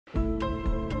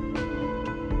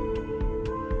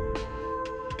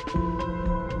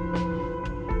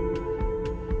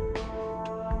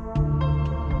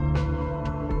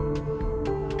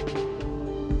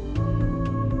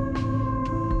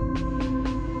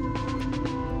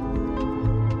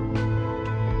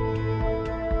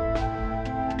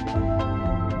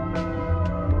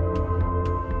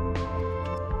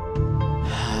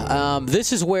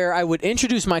This is where I would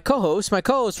introduce my co-host. My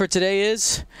co-host for today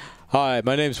is... Hi,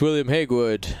 my name's William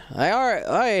Haywood. All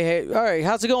right.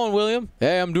 How's it going, William?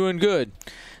 Hey, I'm doing good.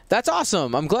 That's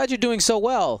awesome. I'm glad you're doing so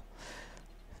well.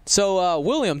 So,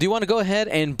 William, do you want to go ahead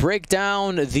and break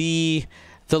down the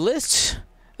list?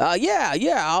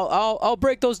 I'll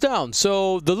break those down.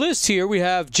 So the list here, we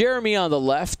have Jeremy on the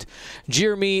left.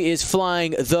 Jeremy is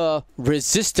flying the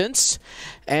Resistance.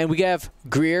 And we have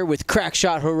Greer with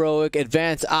Crackshot Heroic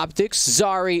Advanced Optics.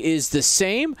 Zari is the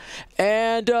same.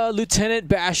 And Lieutenant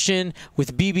Bastion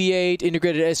with BB-8,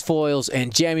 Integrated S-Foils,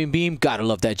 and Jamming Beam. Gotta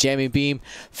love that Jamming Beam.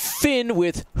 Finn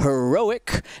with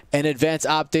Heroic and Advanced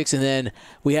Optics. And then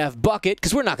we have Bucket,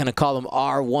 because we're not going to call him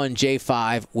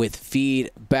R1J5 with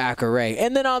Feedback Array.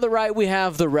 And then on the right, we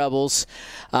have the Rebels.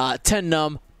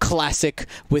 10-Num Classic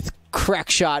with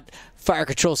Crackshot, Fire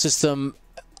Control System,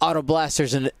 Auto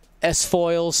Blasters, and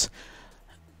S-Foils.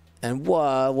 And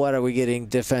what are we getting?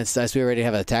 Defense dice. We already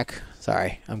have an attack.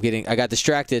 Sorry, I got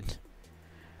distracted.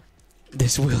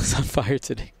 This wheel's on fire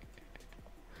today.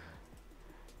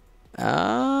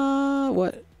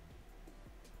 What?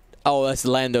 Oh, that's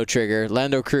Lando trigger.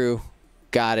 Lando crew.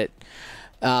 Got it.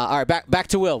 All right, back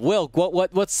to Will. Will,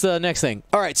 what's the next thing?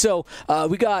 All right, so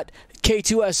we got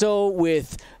K2SO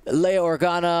with Leia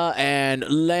Organa and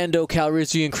Lando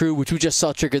Calrissian crew, which we just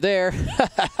saw trigger there.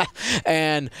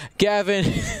 And Gavin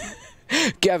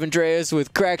Dreas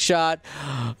with Crackshot,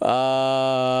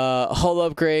 Hull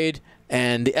Upgrade,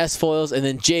 and the S-Foils, and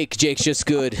then Jake's just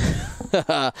good.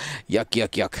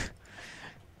 Yuck.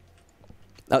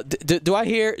 Do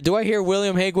I hear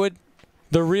William Haywood?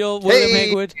 The real William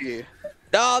Haywood?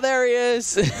 Oh, there he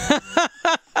is.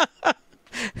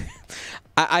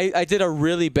 I did a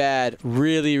really bad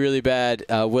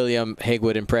William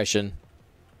Haywood impression.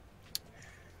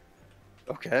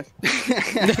 Okay.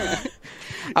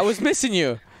 I was missing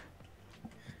you.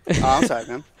 Oh, I'm sorry,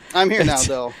 man. I'm here now,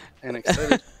 though, and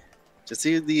excited to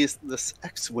see this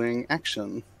X-Wing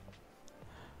action.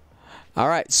 All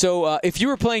right, so if you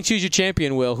were playing Choose Your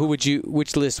Champion, Will,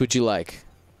 which list would you like?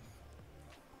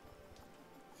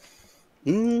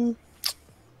 That's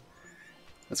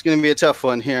going to be a tough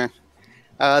one here.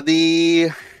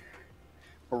 The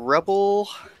Rebel...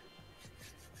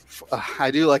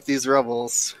 I do like these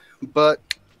Rebels, but...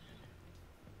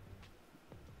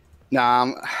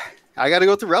 Nah, I got to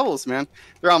go with the Rebels, man.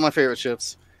 They're all my favorite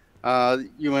ships.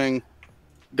 Ewing,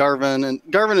 Garvin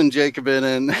and Jake have been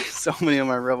in so many of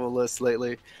my Rebel lists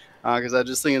lately because I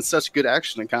just think it's such good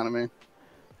action economy.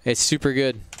 It's super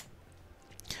good.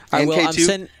 And Will,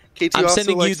 K2 I'm also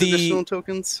sending likes you the additional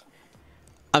tokens.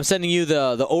 I'm sending you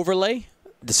the overlay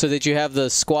so that you have the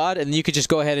squad, and you could just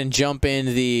go ahead and jump in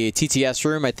the TTS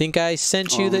room. I think I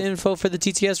sent you the info for the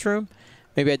TTS room.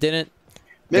 Maybe I didn't.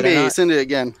 Maybe send it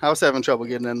again. I was having trouble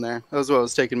getting in there. That was what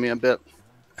was taking me a bit.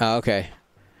 Oh, okay.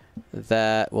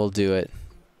 That will do it.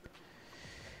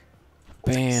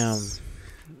 Bam.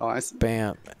 Oh, I see.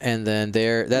 Bam. And then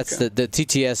there, that's the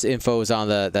TTS info is on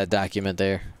that document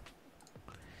there.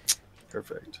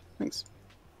 Perfect. Thanks.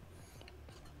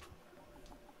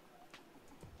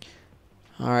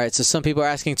 All right, so some people are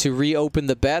asking to reopen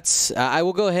the bets. I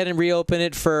will go ahead and reopen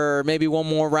it for maybe one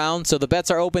more round. So the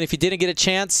bets are open. If you didn't get a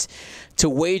chance to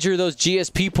wager those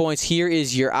GSP points, here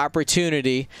is your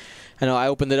opportunity. I know I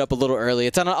opened it up a little early.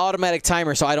 It's on an automatic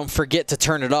timer, so I don't forget to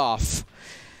turn it off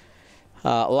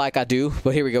like I do.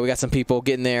 But here we go. We got some people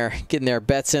getting their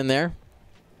bets in there.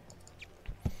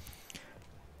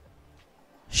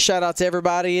 Shout out to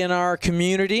everybody in our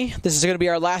community. This is going to be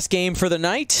our last game for the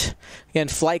night. Again,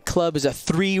 Flight Club is a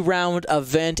 3-round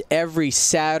event every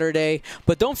Saturday.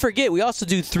 But don't forget, we also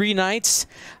do 3 nights.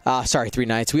 3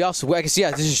 nights. We also, I guess,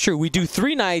 yeah, this is true. We do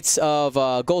 3 nights of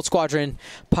Gold Squadron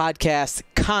podcast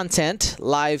content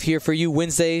live here for you.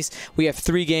 Wednesdays, we have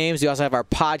 3 games. We also have our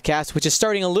podcast, which is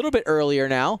starting a little bit earlier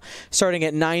now, starting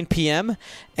at 9 p.m.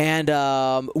 And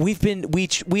we did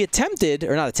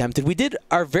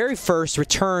our very first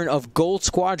return of Gold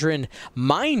Squadron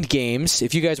Mind Games.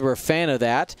 If you guys were a fan of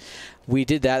that, we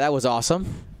did that. That was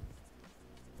awesome.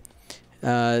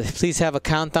 Please have a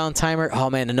countdown timer. Oh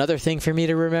man, another thing for me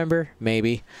to remember,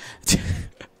 maybe. If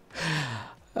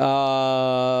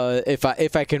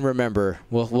I can remember,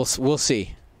 we'll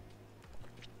see.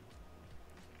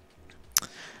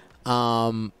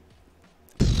 I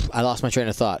lost my train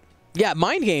of thought. Yeah,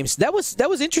 mind games. That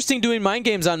was interesting doing mind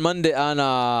games on Monday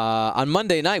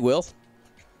night, Will.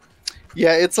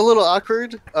 Yeah, it's a little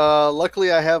awkward.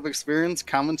 Luckily, I have experience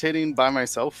commentating by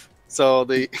myself, so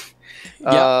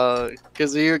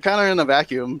because you're kind of in a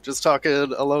vacuum, just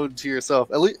talking alone to yourself.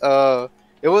 At least,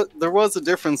 there was a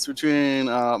difference between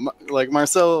like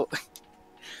Marcel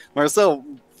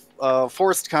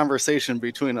forced conversation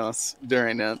between us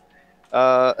during it.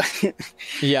 Uh,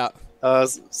 Yeah.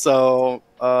 so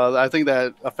I think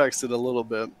that affects it a little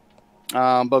bit.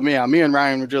 But yeah, me and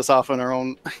Ryan were just off on our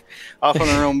own, off on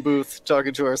our own booth,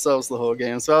 talking to ourselves the whole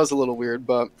game. So that was a little weird.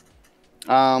 But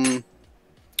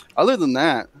other than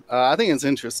that, I think it's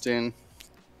interesting.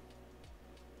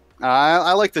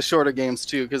 I like the shorter games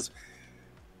too, because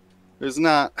there's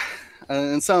not,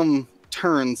 in some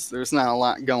turns, there's not a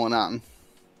lot going on.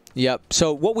 Yep.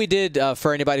 So what we did,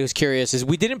 for anybody who's curious, is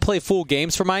we didn't play full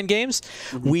games for Mind Games.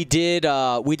 Mm-hmm. We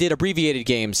did abbreviated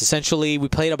games. Essentially, we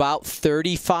played about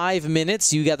 35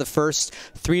 minutes. You got the first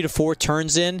 3 to 4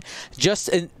 turns in, just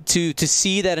to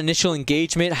see that initial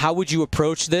engagement. How would you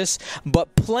approach this?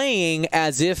 But playing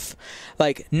as if,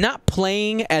 like, not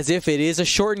playing as if it is a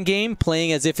shortened game,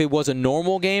 playing as if it was a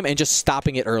normal game, and just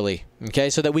stopping it early.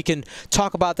 Okay, so that we can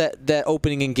talk about that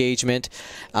opening engagement,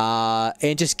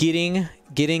 and just getting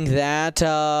that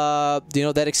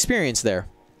that experience there.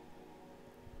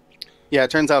 Yeah,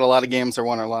 it turns out a lot of games are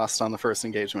won or lost on the first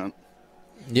engagement.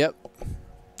 Yep.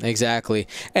 Exactly.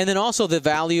 And then also the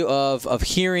value of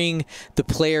hearing the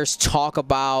players talk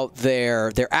about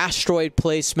their asteroid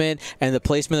placement and the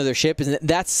placement of their ship. And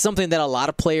that's something that a lot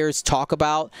of players talk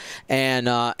about and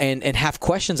have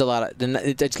questions a lot. And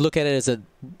I just look at it as an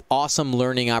awesome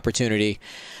learning opportunity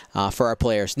for our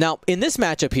players. Now, in this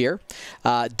matchup here,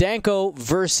 Danko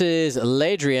versus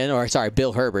Ladrian, or sorry,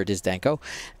 Bill Herbert is Danko.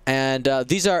 And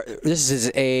this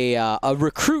is a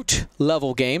recruit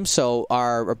level game, so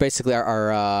basically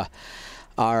our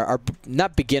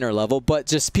not beginner level, but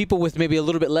just people with maybe a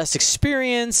little bit less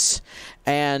experience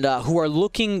and who are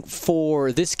looking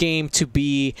for this game to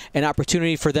be an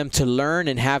opportunity for them to learn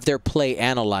and have their play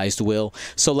analyzed. Will,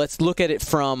 so let's look at it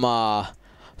from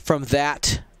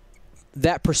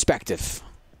that perspective,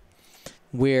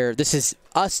 where this is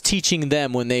us teaching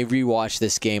them when they rewatch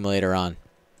this game later on.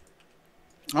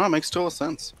 Oh, it makes total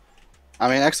sense. I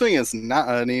mean, X-Wing is not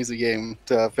an easy game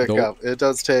to pick up. It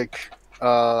does take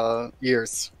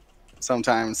years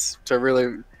sometimes to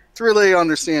really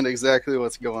understand exactly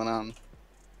what's going on.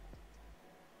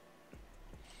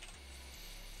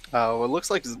 What looks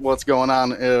like what's going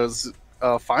on is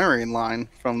a firing line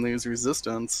from these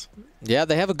resistance. Yeah,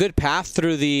 they have a good path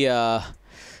through the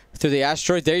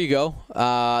asteroid. There you go.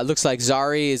 It looks like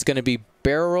Zari is going to be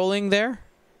barrel rolling there.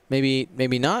 Maybe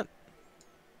not.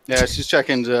 Yeah, she's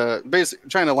checking basically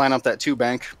trying to line up that 2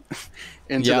 bank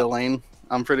into the lane,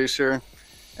 I'm pretty sure,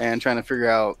 and trying to figure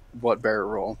out what barrel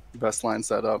roll best line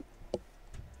set up.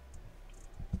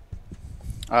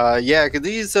 Yeah, cause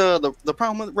these the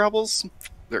problem with Rebels,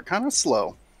 they're kind of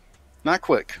slow, not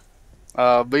quick.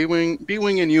 B-wing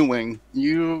and U-wing,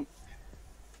 you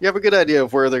have a good idea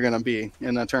of where they're gonna be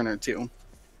in a turn or two.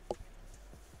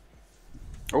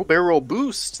 Oh, barrel roll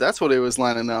boost, that's what it was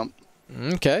lining up.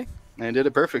 Okay. And did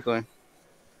it perfectly.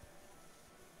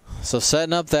 So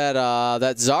setting up that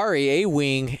Zari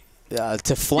A-wing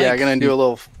to flank. Yeah, gonna do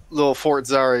a little Fort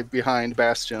Zari behind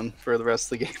Bastion for the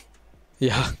rest of the game.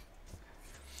 Yeah.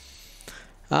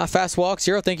 Fast Walk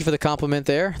Zero, thank you for the compliment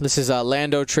there. This is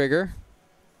Lando Trigger.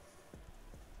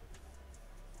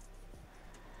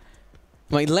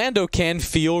 Like, Lando can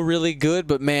feel really good,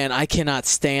 but man, I cannot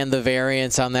stand the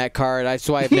variance on that card. That's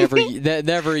why I've never used it.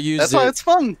 That's why it's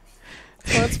fun.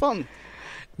 Well, it's fun.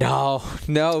 No,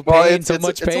 pain, well, pain. It's a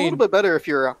little bit better if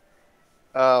you're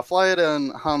fly it in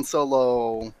Han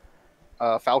Solo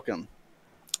Falcon.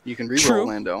 You can reroll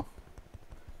Lando.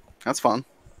 That's fun.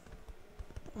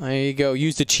 There you go.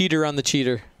 Use the cheater on the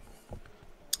cheater.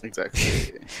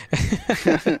 Exactly.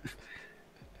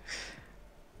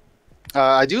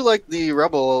 I do like the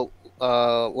Rebel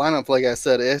lineup. Like I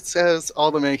said, it has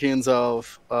all the makings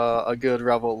of a good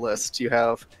Rebel list. You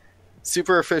have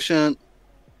super efficient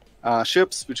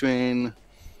ships between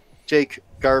Jake,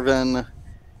 Garvin,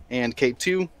 and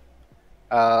K2,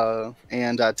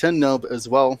 and Tin Nub as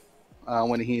well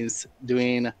when he's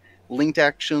doing linked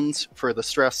actions for the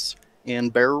stress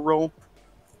and barrel roll.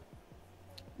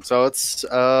 So it's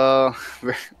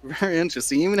very, very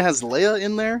interesting. He even has Leia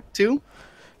in there too.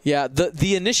 Yeah,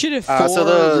 the initiative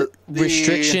for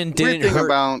restriction didn't hurt. The thing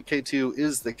about K2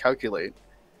 is the calculate.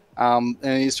 And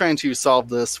he's trying to solve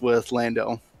this with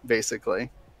Lando, basically.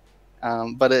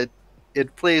 But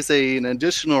it plays an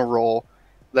additional role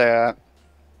that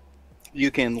you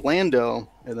can Lando,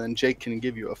 and then Jake can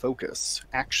give you a focus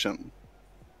action,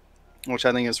 which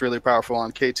I think is really powerful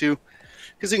on K2,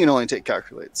 because he can only take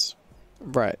calculates.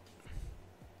 Right.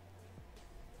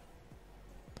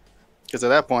 Because at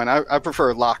that point, I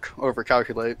prefer lock over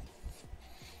calculate.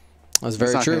 That's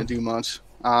very true. It's not going to do much.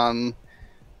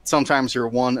 Sometimes you're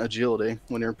 1 agility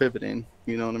when you're pivoting.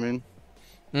 You know what I mean?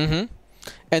 Mm-hmm.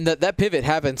 And that pivot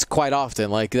happens quite often.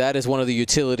 Like, that is one of the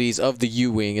utilities of the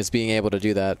U-Wing, is being able to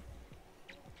do that.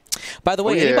 By the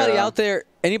way,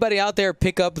 anybody out there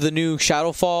pick up the new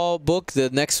Shadowfall book, the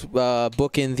next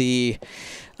book in the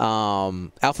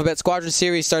Alphabet Squadron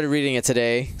series? Started reading it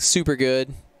today. Super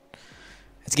good.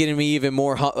 It's getting me even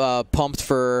more pumped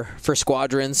for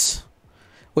Squadrons.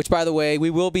 Which, by the way, we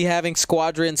will be having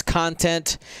Squadrons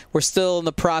content. We're still in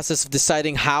the process of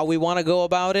deciding how we want to go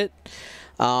about it.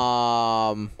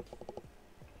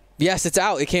 Yes, it's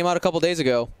out. It came out a couple days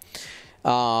ago.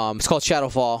 It's called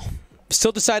Shadowfall.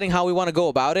 Still deciding how we want to go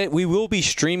about it. We will be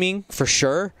streaming for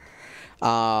sure.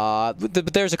 But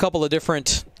there's a couple of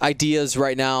different ideas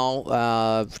right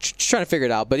now. Just trying to figure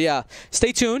it out. But yeah,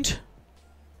 stay tuned.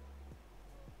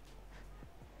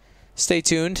 Stay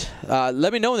tuned.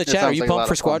 Let me know in the chat. Are you pumped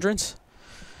for Squadrons?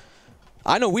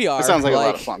 I know we are. It sounds like a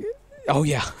lot of fun. Oh,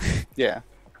 yeah. Yeah.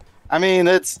 I mean,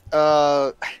 it's...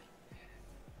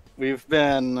 we've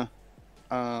been... what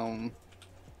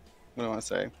do I want to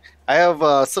say? I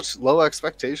have such low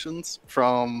expectations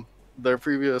from their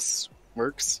previous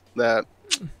works that,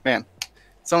 man,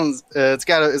 it's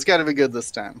gotta be good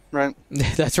this time, right?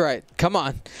 That's right. Come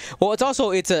on. Well,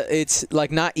 it's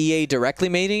like not EA directly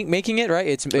making it, right?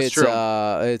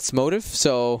 It's Motive,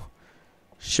 so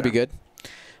should be good.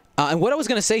 And what I was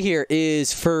gonna say here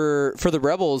is for the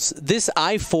Rebels, this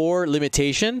I-4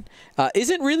 limitation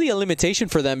isn't really a limitation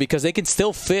for them, because they can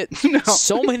still fit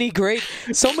so many great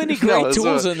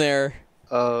tools in there.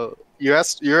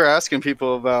 You're asking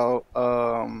people about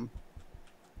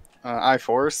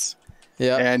I-Force.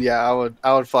 Yeah. And yeah,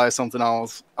 I would fly something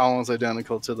almost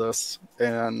identical to this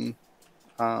in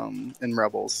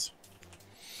Rebels.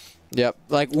 Yep.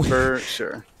 Like, for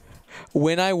sure.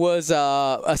 When I was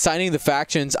assigning the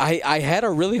factions, I had a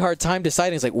really hard time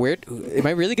deciding. It's like, where am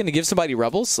I really going to give somebody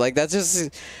Rebels? Like, that's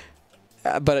just.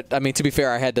 But I mean, to be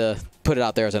fair, I had to put it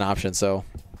out there as an option. So.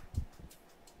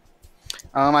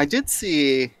 I did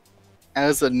see,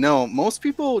 as a note, most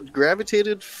people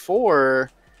gravitated for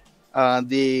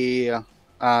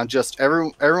just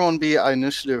everyone be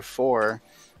Initiative 4,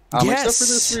 yes. except for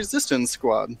this Resistance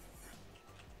squad.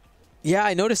 Yeah,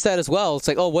 I noticed that as well. It's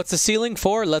like, oh, what's the ceiling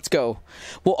for? Let's go.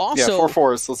 Well, also, yeah,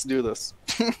 4-4s. Let's do this.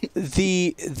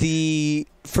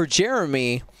 For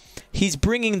Jeremy, he's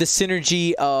bringing the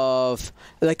synergy of,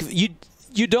 like,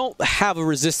 you don't have a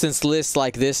resistance list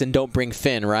like this and don't bring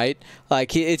Finn, right?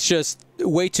 Like, it's just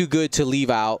way too good to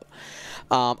leave out.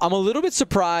 I'm a little bit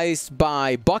surprised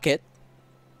by Bucket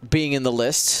being in the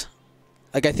list.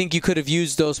 Like, I think you could have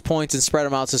used those points and spread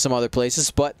them out to some other places,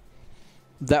 but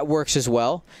that works as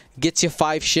well. Gets you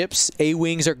 5 ships.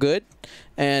 A-Wings are good.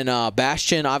 And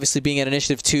Bastion, obviously being at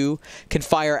Initiative 2, can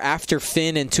fire after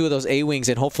Finn and 2 of those A-Wings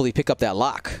and hopefully pick up that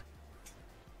lock.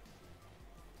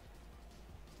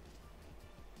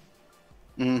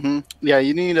 Mm-hmm. Yeah,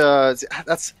 you need...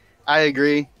 I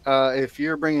agree. If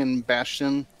you're bringing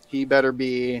Bastion, he better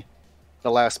be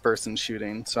the last person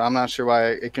shooting. So I'm not sure why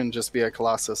it can just be a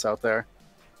Colossus out there.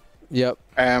 Yep.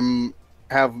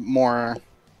 Have more...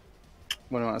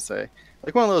 What do I want to say?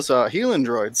 Like one of those healing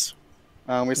droids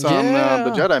we saw in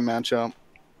the Jedi matchup.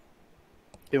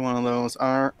 Get one of those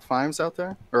R5s out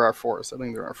there, or R4s. I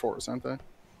think they're R4s, aren't they?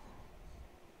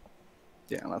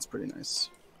 Yeah, that's pretty nice.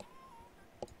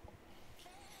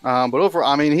 But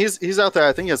overall, I mean, he's out there.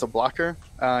 I think he has a blocker.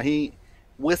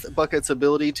 With Bucket's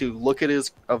ability to look at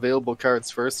his available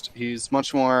cards first, he's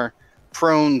much more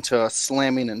prone to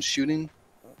slamming and shooting.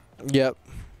 Yep.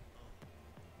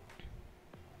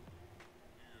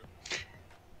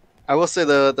 I will say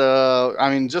I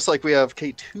mean, just like we have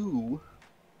K2,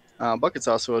 Bucket's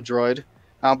also a droid,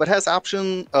 but has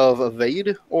option of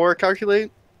evade or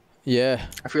calculate. Yeah.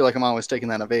 I feel like I'm always taking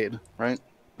that evade, right?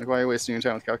 Like, why are you wasting your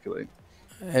time with calculate?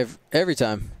 Every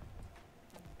time.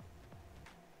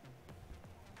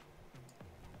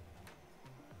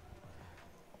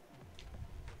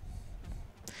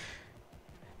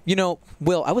 You know,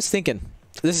 Will, I was thinking,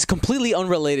 this is completely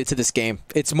unrelated to this game.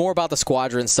 It's more about the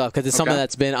Squadron stuff, because it's something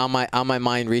that's been on my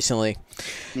mind recently.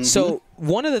 Mm-hmm. So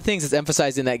one of the things that's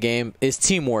emphasized in that game is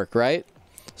teamwork, right?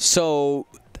 So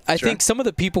I think some of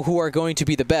the people who are going to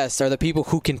be the best are the people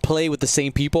who can play with the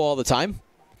same people all the time.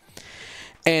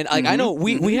 And like, I know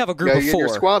we have a group of 4. Your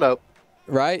squad up.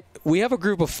 Right? We have a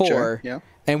group of 4. Sure, yeah.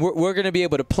 And we're going to be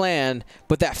able to plan,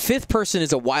 but that 5th person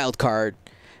is a wild card.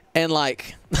 And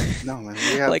like, no, man,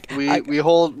 we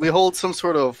hold some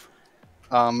sort of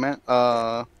like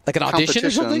an audition or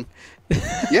something.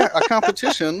 Yeah, a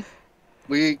competition.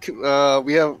 We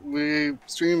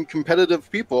stream competitive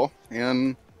people,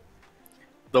 and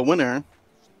the winner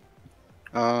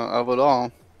of it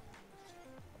all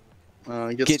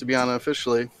Gets to be on it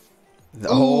officially.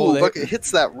 Oh, Bucket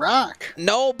hits that rock.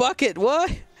 No, Bucket.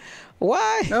 What?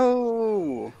 Why?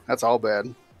 No. That's all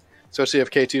bad. Especially if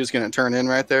K2 is going to turn in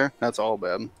right there. That's all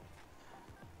bad.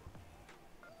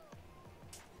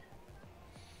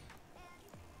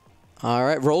 All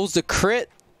right, rolls the crit.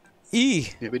 E.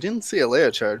 Yeah, we didn't see a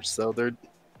Leia charge, so they're...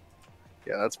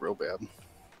 Yeah, that's real bad.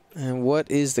 And what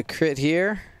is the crit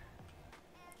here?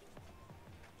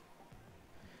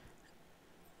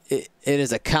 It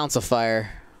is a council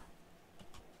fire.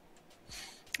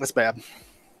 That's bad.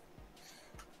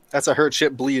 That's a hurt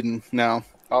ship bleeding now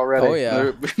already. Oh,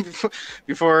 yeah.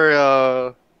 Before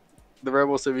the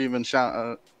rebels have even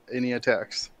shot any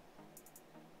attacks.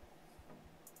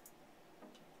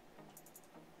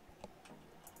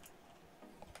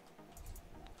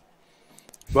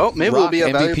 Well, maybe it'll be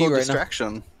a valuable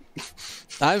distraction.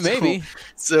 Maybe.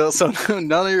 So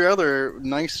none of your other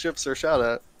nice ships are shot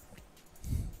at.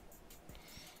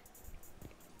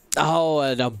 Oh,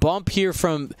 and a bump here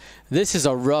from... This is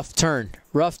a rough turn.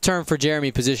 Rough turn for Jeremy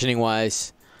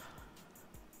positioning-wise.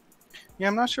 Yeah,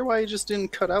 I'm not sure why he just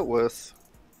didn't cut out with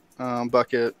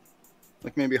Bucket.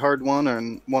 Like maybe hard one or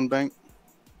one bank.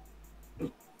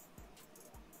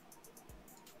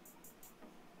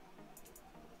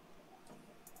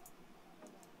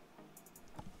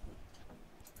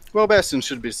 Well, Bastion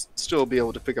should still be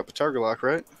able to pick up a target lock,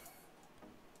 right?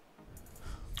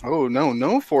 Oh,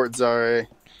 no Fort Zare.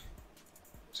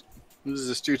 This is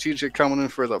a strategic coming in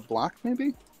for the block,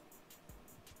 maybe?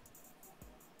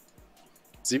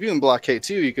 So if you can block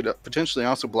K2, you could potentially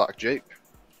also block Jake.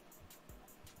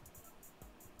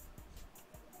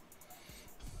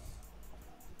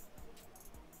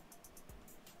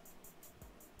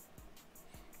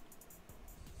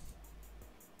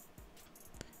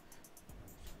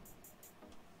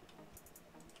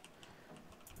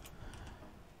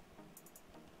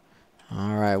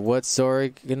 All right, what's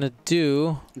Zori gonna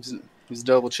do? He's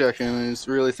double checking. He's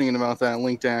really thinking about that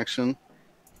linked action.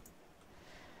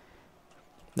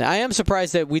 Now, I am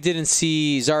surprised that we didn't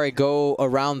see Zari go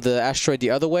around the asteroid the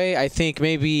other way. I think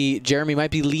maybe Jeremy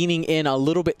might be leaning in a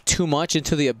little bit too much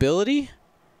into the ability.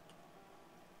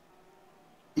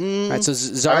 All right, so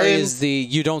Zari is the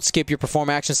you don't skip your perform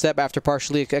action step after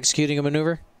partially executing a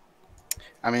maneuver.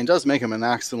 I mean, it does make him an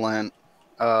excellent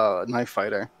knife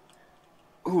fighter.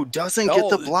 Ooh, doesn't get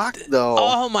the block though.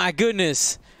 Oh my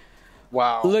goodness!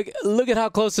 Wow. Look at how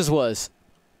close this was.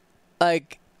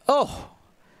 Like, oh,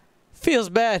 feels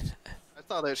bad. I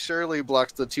thought it surely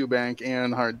blocked the 2 bank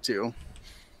and hard 2.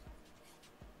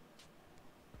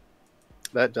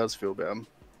 That does feel bad.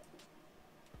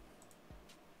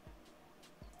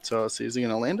 So let's see, is he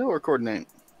gonna Lando or coordinate?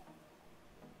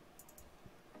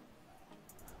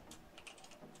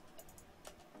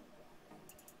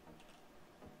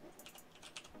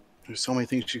 There's so many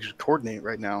things you could coordinate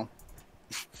right now.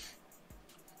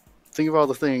 Think of all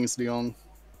the things, Dion.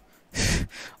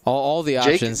 all the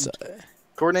options.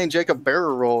 Coordinate Jacob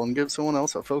barrel roll and give someone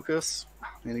else a focus. I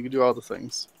mean, you can do all the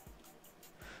things.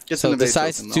 So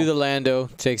decides to do the Lando,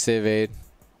 takes the evade.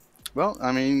 Well,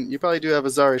 I mean, you probably do have a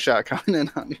Zari shot coming in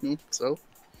on you, so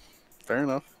fair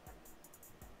enough.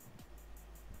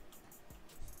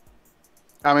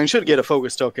 I mean, should get a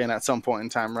focus token at some point in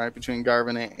time, right? Between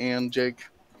Garvin and Jake.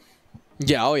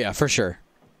 Yeah, oh yeah, for sure.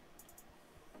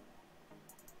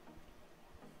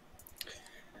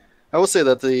 I will say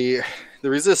that the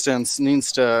resistance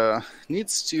needs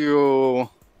to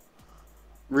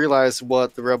realize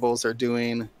what the rebels are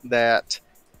doing, that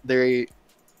they're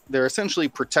essentially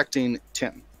protecting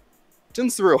Tin.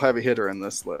 Tin's the real heavy hitter in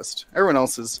this list. Everyone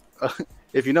else is,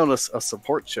 if you notice, a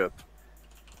support chip.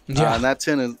 Yeah. And that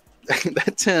Tin is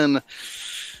that Tin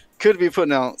could be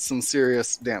putting out some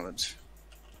serious damage.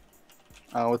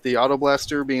 With the auto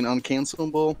blaster being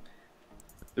uncancelable,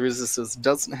 the resistance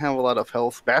doesn't have a lot of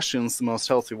health. Bastion's the most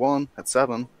healthy one at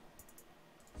 7.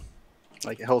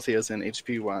 Like healthy as in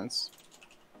HP wise,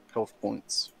 health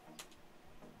points.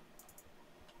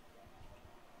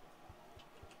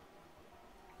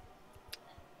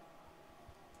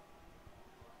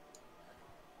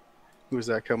 Who's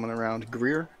that coming around?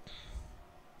 Greer.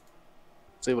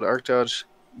 It's able to arc dodge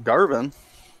Garvin.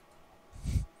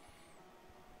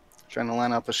 Trying to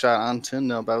line up a shot on Tin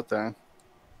about that.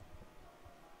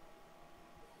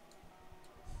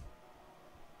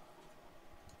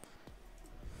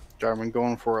 Garvin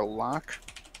going for a lock.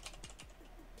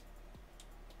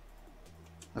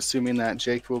 Assuming that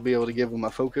Jake will be able to give him a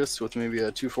focus with maybe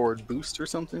a 2 forward boost or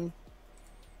something.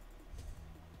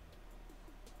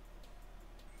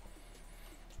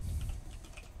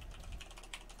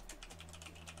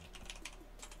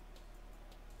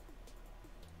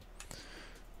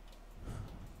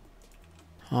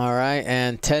 All right,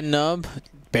 and 10 nub.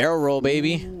 Barrel roll,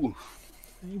 baby. Ooh.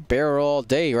 Barrel roll all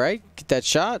day, right? Get that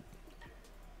shot.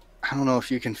 I don't know if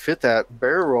you can fit that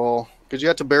barrel roll because you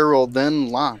have to barrel roll then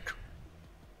lock.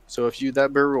 So if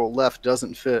that barrel roll left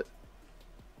doesn't fit,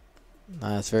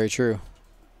 That's very true.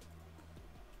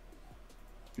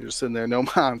 you're just sitting there, no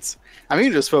mods. I mean,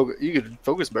 you just focus. You could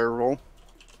focus barrel roll,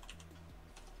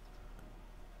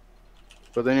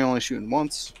 but then you're only shooting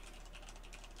once.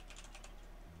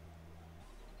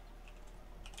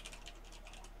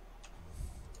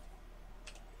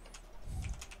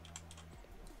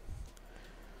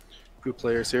 Group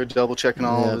players here, double checking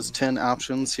all of his 10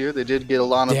 options here. They did get a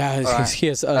lot of he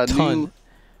has a ton.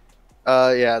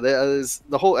 The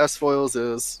whole S foils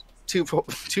is two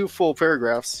full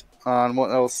paragraphs on what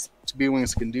else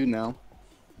B-Wings can do now.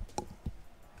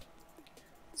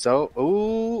 So,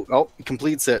 he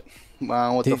completes it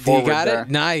with the forward. You got there. it?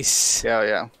 Nice.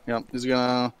 Yeah. He's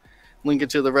gonna link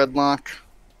it to the red lock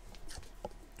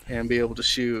and be able to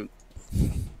shoot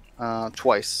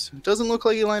twice. It doesn't look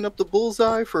like he lined up the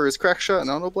bullseye for his crack shot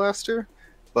and auto blaster,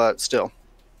 but still,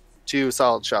 2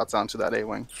 solid shots onto that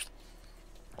A-wing.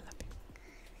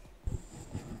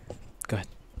 Go ahead.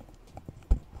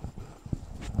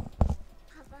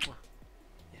 Papa,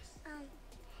 Yes.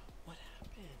 What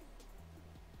happened?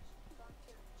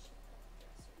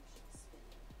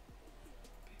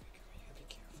 Baby girl, you gotta be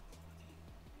careful.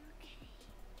 okay.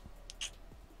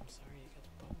 I'm sorry, you got a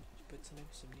bone. Did you put some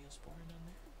Neosporin on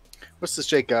there? What's this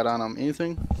Jake got on him?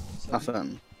 Anything?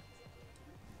 Nothing.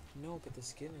 No, but the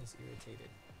skin is irritated.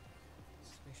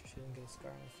 Just make sure she doesn't get a scar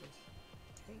on her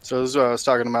face. So this is what I was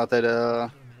talking about,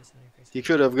 that he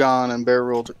could have gone and barrel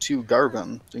rolled to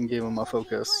Garvin and gave him a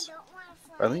focus.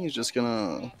 I think he's just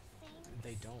gonna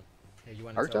They don't. Hey, you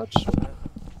want Art touch. All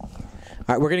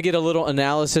right, we're gonna get a little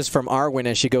analysis from Arwen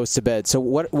as she goes to bed. So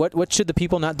what should the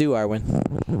people not do, Arwen?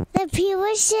 The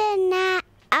people should not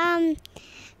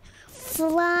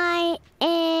fly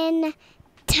into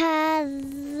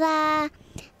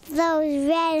those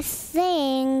red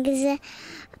things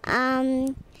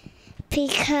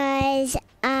because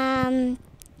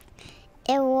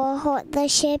it will hurt the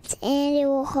ships and it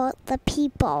will hurt the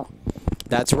people.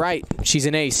 That's right. She's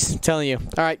an ace. I'm telling you.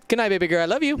 All right. Good night, baby girl. I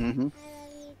love you. Mm-hmm. I love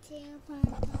you too,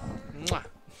 Papa. Mwah.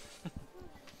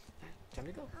 Time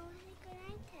to go. I want a good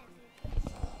night to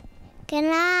everybody. Good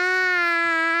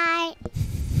night.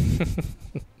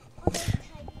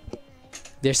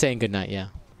 They're saying good night. Yeah.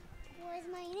 Where's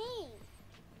my name?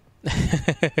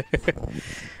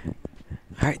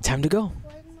 All right. Time to go.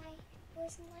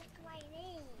 Where's my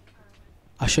name?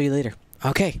 I'll show you later.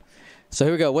 Okay. So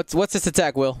here we go. What's this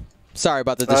attack, Will? Sorry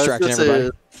about the distraction,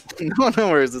 everybody. No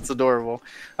worries. It's adorable.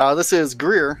 This is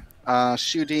Greer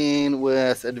shooting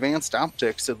with advanced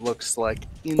optics. It looks like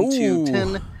into Ooh.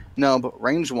 10 nub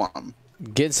range 1.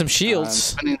 Getting some shields.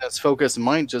 Spending his focus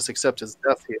might just accept his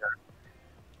death here,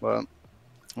 but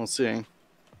we'll see.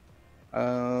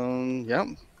 Yep.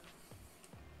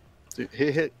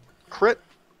 He hit crit.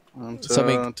 So I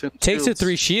mean, takes to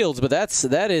 3 shields, but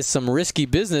that is some risky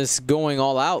business going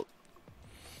all out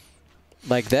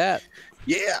like that.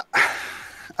 Yeah.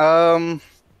 Yeah,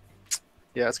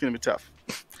 it's gonna be tough.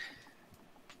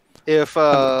 If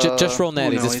just roll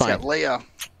natties, it's he's fine. got Leia.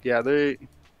 Yeah, so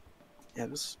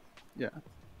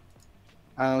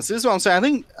this is what I'm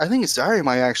saying. I think Zari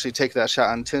might actually take that shot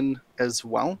on 10 as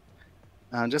well,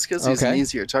 just because he's an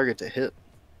easier target to hit.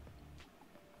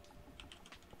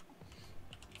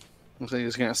 I think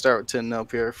he's gonna start with 10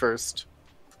 up here first.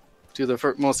 Do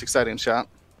the most exciting shot.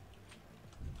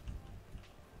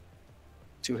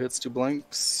 2 hits, 2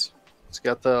 blanks. He's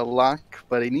got the lock,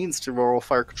 but he needs to roll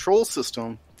fire control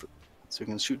system so he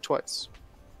can shoot twice.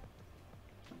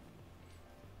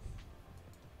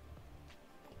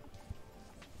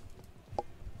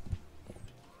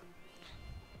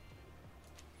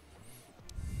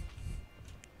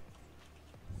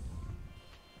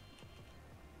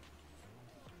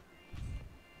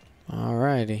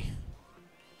 Alrighty.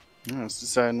 Yeah, let's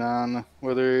decide on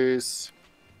whether he's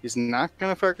not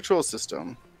going to fire control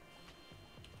system.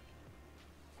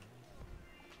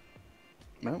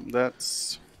 No,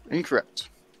 that's incorrect.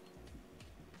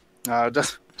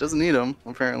 Doesn't need him,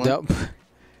 apparently. Nope.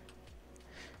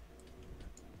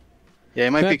 Yeah, he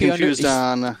might be confused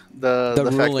on the fact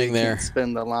that ruling he there. can't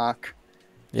spin the lock.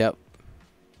 Yep.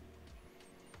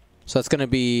 So that's going to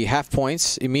be half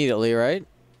points immediately, right?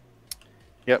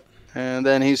 Yep. And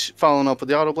then he's following up with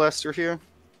the auto blaster here.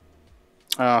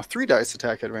 3 dice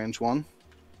attack at range 1.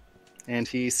 And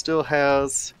he still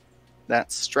has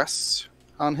that stress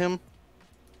on him.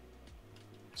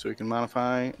 So he can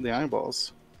modify the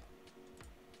eyeballs.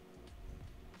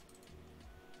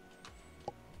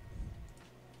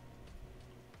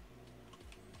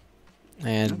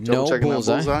 And Double no checking that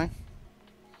bullseye.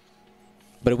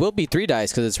 But it will be 3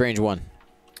 dice because it's range 1.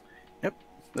 Yep,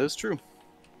 that is true.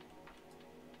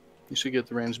 You should get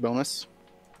the range bonus.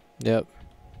 Yep.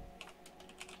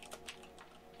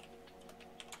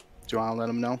 Do you want to let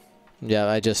him know? Yeah,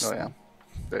 I just... Oh, yeah.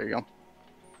 There you go.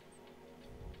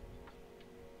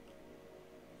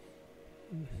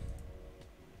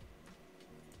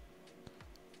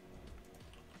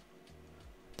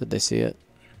 Did they see it?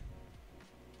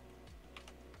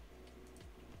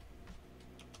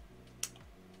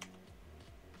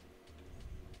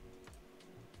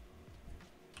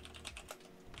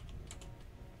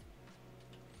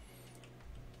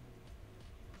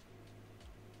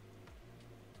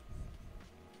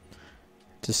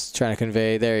 Just trying to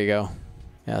convey. There you go.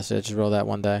 Yeah, so just roll that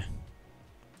 1 die.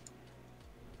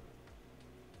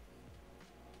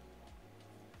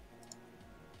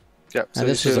 Yep. So And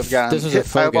this you should was have gotten this was a hit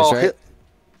focus, eyeball, right? hit.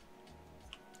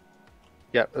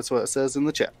 Yep, that's what it says in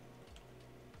the chat.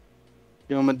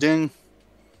 Give him a ding.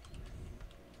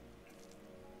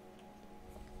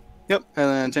 Yep, and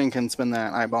then Ting can spin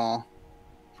that eyeball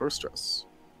for stress.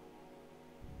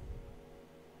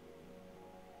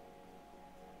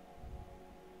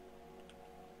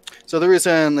 So the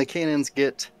reason the cannons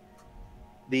get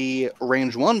the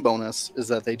range 1 bonus is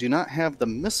that they do not have the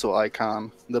missile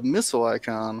icon. The missile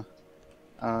icon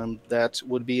that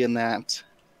would be in that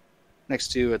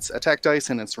next to its attack dice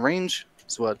and its range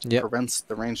is what prevents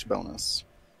the range bonus.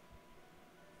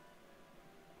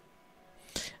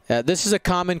 This is a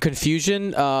common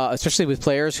confusion, especially with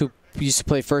players who used to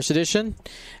play first edition,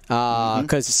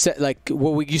 because like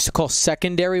what we used to call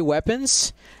secondary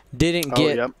weapons didn't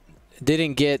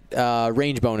get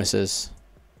range bonuses.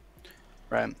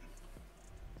 Right.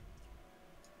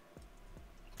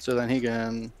 So then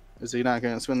is he not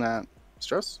going to spin that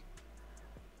stress?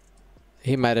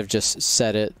 He might have just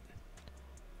set it.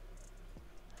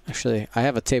 Actually, I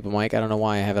have a table mic. I don't know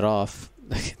why I have it off.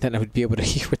 Then I would be able to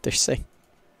hear what they're saying.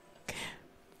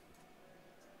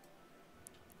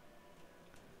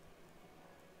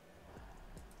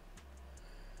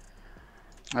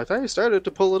 I thought you started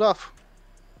to pull it off.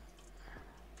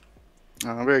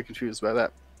 I'm very confused by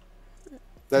that.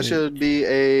 That should be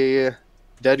a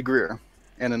dead Greer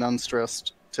and an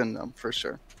unstressed tin nub for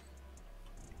sure.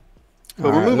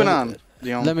 But we're moving on.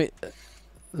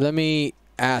 Let me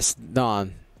ask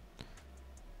Don.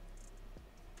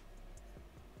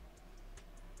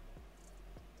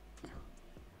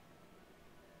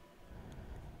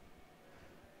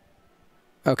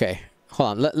 Okay,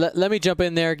 hold on. Let me jump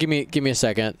in there. Give me a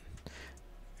second.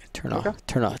 Turn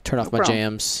off my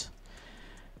jams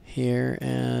here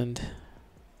and.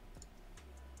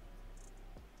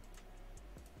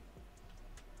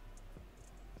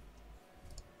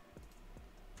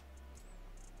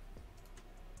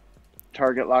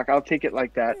 Target lock. I'll take it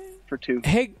like that for 2.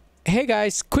 Hey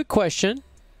guys, quick question.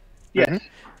 Yes.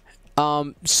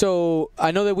 So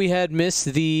I know that we had missed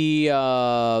the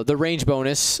range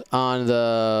bonus on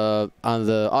the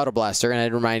auto blaster, and I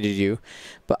reminded you.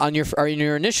 But on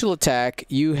your initial attack,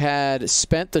 you had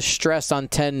spent the stress on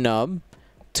 10 nub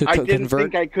to I didn't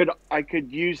convert. think I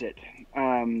could use it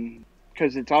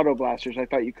because it's auto blasters. I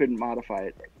thought you couldn't modify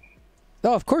it.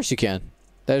 Oh, of course you can.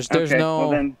 There's okay, no. Well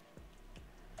then,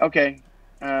 okay.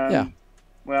 Yeah.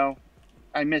 Well,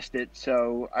 I missed it,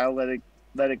 so I'll let it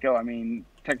go. I mean,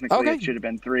 technically it should have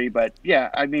been 3, but yeah,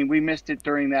 I mean, we missed it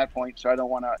during that point, so I don't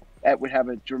want to. That would have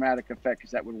a dramatic effect because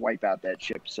that would wipe out that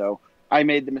ship. So I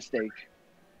made the mistake.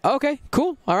 Okay,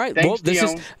 cool. All right. Thanks, well,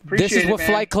 this is what man.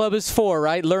 Flight Club is for,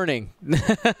 right? Learning.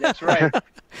 That's right.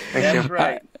 That's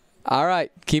right. All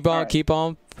right. Keep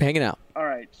on hanging out. All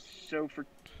right. So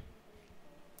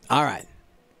All right.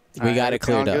 We got it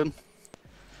cleared up. Good.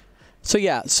 So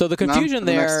yeah, so the confusion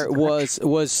there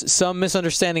was some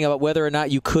misunderstanding about whether or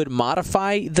not you could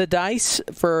modify the dice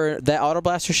for that auto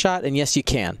blaster shot, and yes, you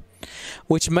can,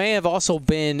 which may have also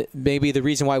been maybe the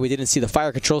reason why we didn't see the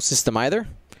fire control system either.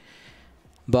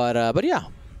 But yeah,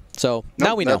 so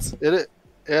now we know.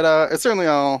 It's certainly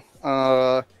all.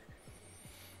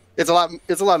 It's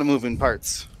a lot of moving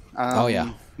parts. Oh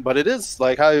yeah, but it is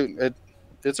like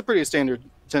it's a pretty standard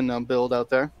 10 build out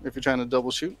there if you're trying to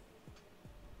double shoot.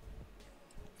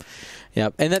 Yeah,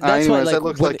 and that's anyways, why like that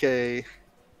looks like a.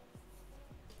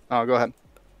 Oh, go ahead.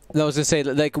 I was gonna say,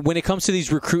 like, when it comes to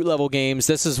these recruit level games,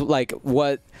 this is like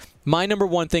what My number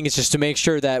one thing is just to make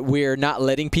sure that we're not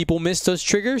letting people miss those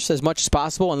triggers as much as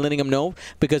possible and letting them know,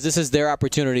 because this is their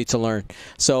opportunity to learn.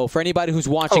 So for anybody who's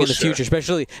watching in the future,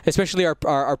 especially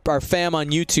our fam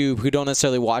on YouTube who don't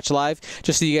necessarily watch live,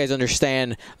 just so you guys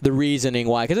understand the reasoning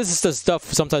why. Because this is the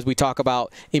stuff sometimes we talk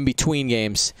about in between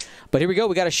games. But here we go.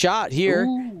 We got a shot here.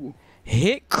 Ooh.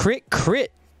 Hit, crit,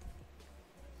 crit.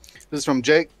 This is from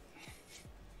Jake.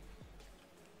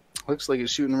 Looks like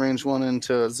he's shooting range 1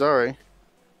 into Zari.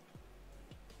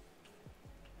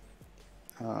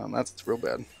 That's real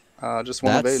bad. Just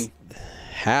one evade.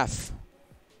 Half.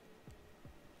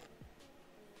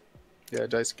 Yeah,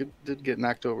 dice did get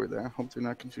knocked over there. Hope they're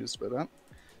not confused by that.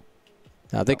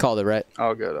 No, they called it right.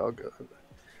 All good, all good.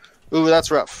 Ooh,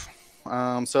 that's rough.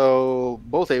 So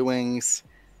both A-wings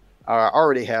are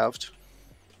already halved.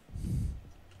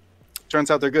 Turns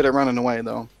out they're good at running away,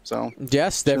 though. So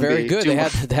yes, they're very good. They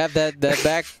have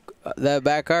that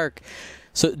back arc.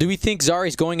 So do we think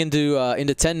Zari's going into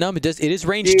 10 num? It is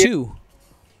range 2.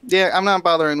 Yeah, I'm not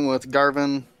bothering with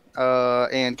Garvin,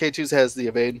 and K2's has the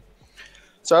evade.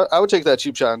 So I would take that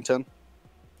cheap shot in 10.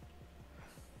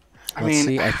 Let's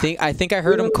see. I think I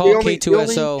heard him call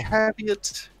K2SO. The only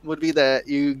caveat would be that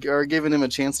you are giving him a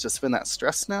chance to spin that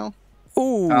stress now.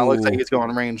 Ooh. Looks like he's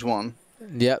going range 1.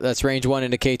 Yep, that's range 1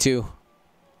 into K2.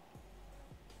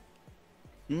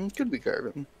 Could be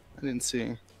Garvin. I didn't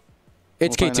see.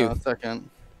 It's We'll K2. find out in a second.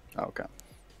 Oh, okay.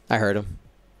 I heard him.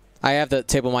 I have the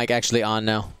table mic actually on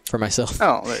now for myself.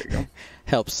 Oh, there you go.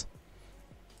 Helps.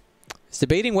 It's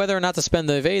debating whether or not to spend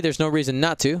the evade. There's no reason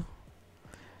not to.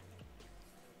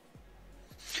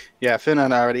 Yeah, Finn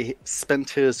had already spent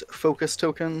his focus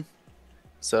token,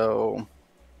 so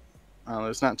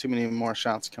there's not too many more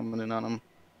shots coming in on him.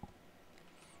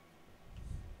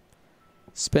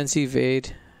 Spence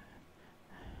evade.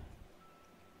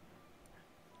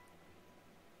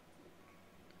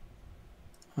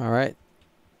 All right.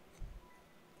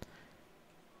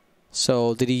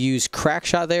 So did he use crack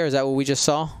shot there? Is that what we just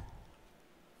saw?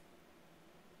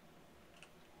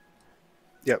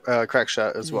 Yep, crack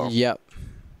shot as well. Yep.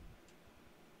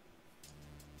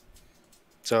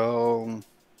 So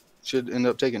should end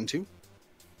up taking 2.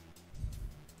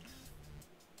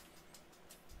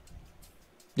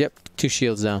 Yep, 2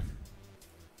 shields down.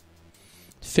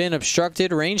 Finn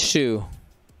obstructed, range 2.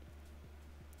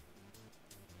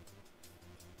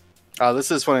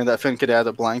 This is funny that Finn could add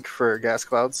a blank for gas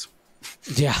clouds.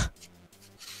 Yeah.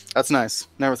 That's nice.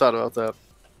 Never thought about that.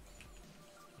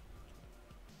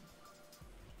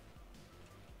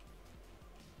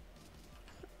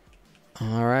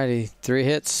 Alrighty, 3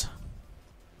 hits.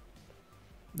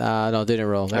 No, didn't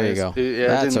roll. There you go. Yeah,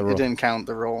 That's it didn't count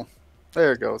the roll.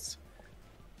 There it goes.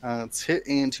 It's hit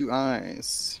and 2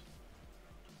 eyes.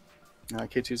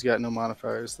 K2's got no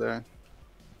modifiers there.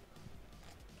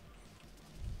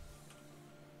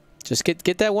 Just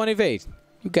get that 1 evade.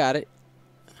 You got it.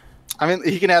 I mean,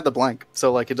 he can add the blank,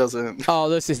 so like it doesn't. Oh,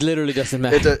 this is literally doesn't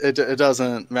matter. It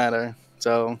doesn't matter.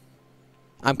 So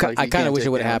I kind of wish it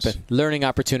would have happened. Learning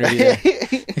opportunity there.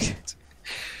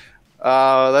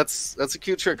 That's a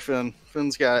cute trick, Finn.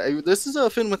 Finn's got. This is a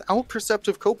Finn without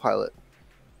perceptive co-pilot.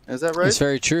 Is that right? It's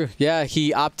very true. Yeah,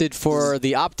 he opted for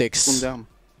the optics. Slim down.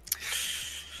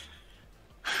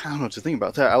 I don't know what to think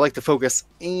about that. I like the focus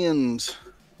and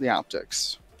the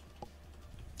optics.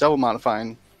 Double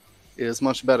modifying is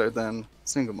much better than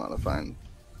single modifying.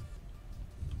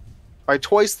 By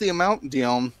twice the amount,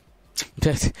 Dion.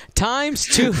 Times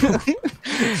 2.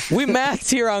 We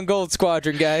maxed here on Gold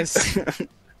Squadron, guys.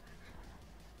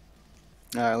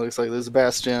 Alright, looks like this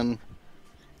Bastion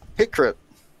hit crit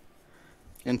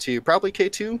into probably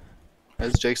K2,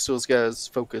 as Jake still's got his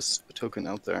focus token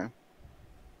out there.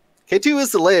 K2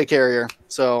 is the Leia carrier,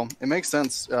 so it makes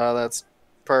sense. That's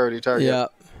priority target. Yeah.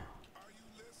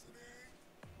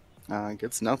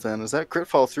 Gets nothing. Does that crit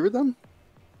fall through then?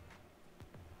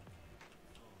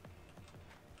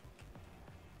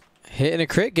 Hit and a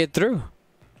crit, get through.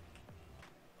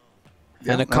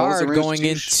 Yeah, and a card going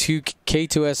into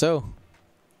K2SO.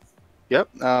 Yep,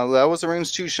 that was a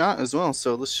range 2 shot as well,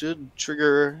 so this should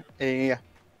trigger a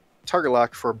target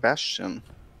lock for Bastion.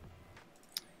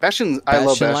 I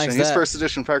love Bastion. His first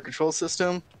edition fire control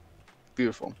system,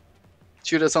 beautiful.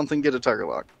 Shoot at something, get a target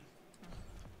lock.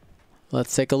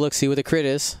 Let's take a look, see what the crit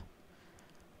is.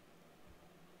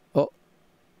 Oh,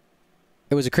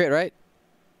 it was a crit, right?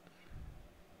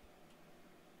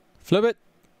 Flip it.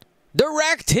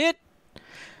 Direct hit.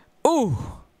 Ooh.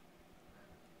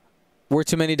 Were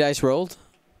too many dice rolled?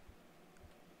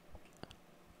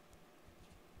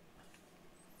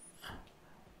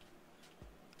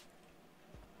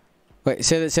 Wait,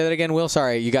 say that again, Will.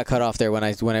 Sorry, you got cut off there when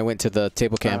I went to the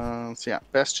table cam. So yeah,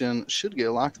 Bastion should get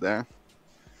locked there.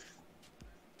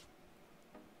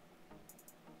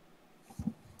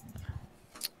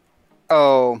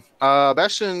 Oh,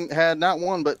 Bastion had not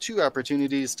one but two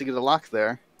opportunities to get a lock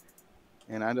there,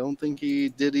 and I don't think he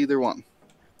did either one.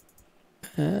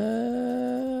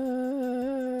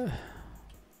 No,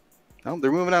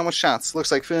 they're moving on with shots.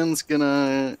 Looks like Finn's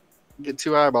gonna get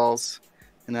 2 eyeballs,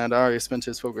 and had already spent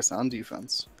his focus on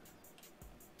defense.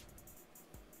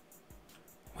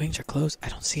 Wings are closed. I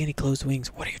don't see any closed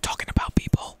wings. What are you talking about,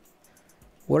 people?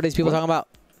 What are these people talking about?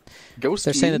 Ghost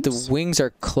They're saying that wings? the wings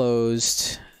are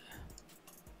closed.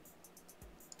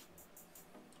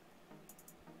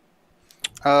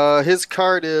 His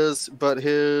card is, but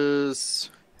his...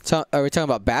 So, are we talking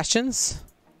about bastions?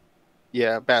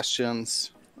 Yeah, Bastions.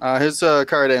 His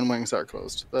card and wings are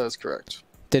closed. That is correct.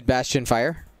 Did Bastion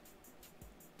fire?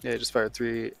 Yeah, he just fired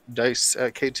 3 dice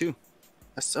at K2.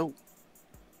 That's so.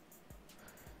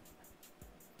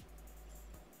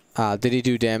 Did he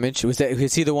do damage? Was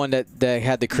he the one that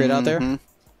had the crit out there?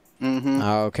 Mm-hmm.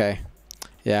 Oh, okay.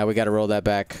 Yeah, we got to roll that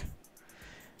back.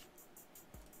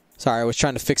 Sorry, I was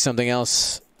trying to fix something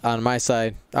else on my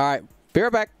side. All right, be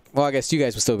right back. Well, I guess you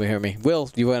guys will still be hearing me.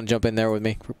 Will, you want to jump in there with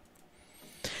me?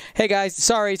 Hey guys,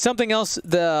 sorry, something else.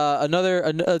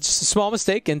 Another just a small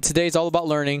mistake, and today's all about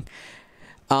learning.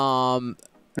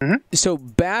 So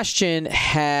Bastion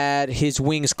had his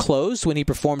wings closed when he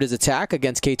performed his attack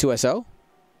against K2SO.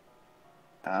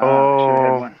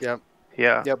 Oh, Yep.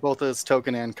 yeah. Yeah, both his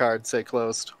token and card say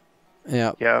closed.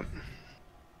 Yeah. Yeah.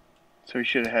 So we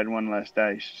should have had one less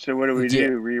dice. So what do we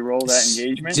do? Re-roll that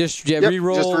engagement? Just Yep,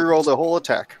 re-roll. Just re-roll the whole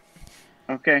attack.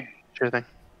 Okay. Sure thing.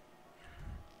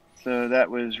 So that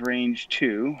was range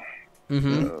 2.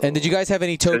 So, and did you guys have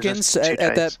any tokens just 2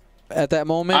 dice. at that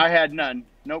moment? I had none.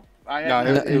 Nope. I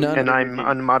had none. And I'm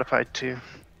unmodified too.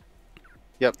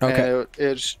 Yep. Okay.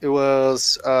 And it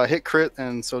was hit crit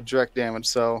and so direct damage.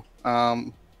 So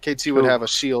K2 would have a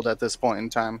shield at this point in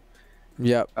time.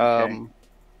 Yep.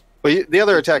 But the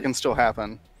other attack can still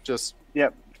happen. Just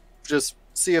Just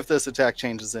see if this attack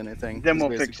changes anything. Then is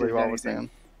we'll fix basically it, what we're anything.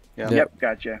 saying. Yep,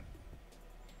 gotcha.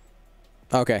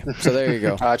 Okay, so there you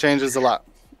go. Changes a lot.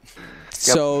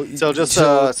 So just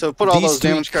so put all these those three-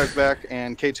 damage cards back,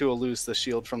 and K2 will lose the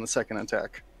shield from the second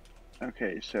attack.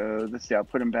 Okay, so let's see. I'll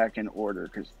put them back in order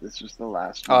because this was the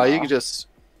last one. You could just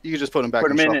put them back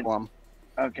Put and 'em in shuffle them.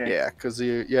 Okay. Yeah, because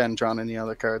you hadn't drawn any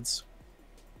other cards.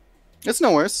 It's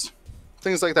no worse.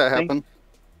 Things like that happen.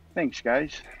 Thanks,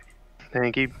 guys.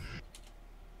 Thank you.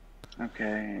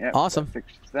 Okay. Yep, Awesome. that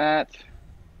fixes that.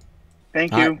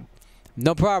 Thank All you. right.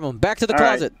 No problem. Back to the All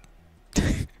right. closet.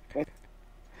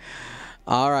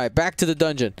 All right, back to the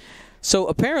dungeon. So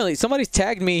apparently, somebody's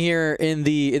tagged me here in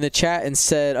the chat and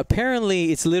said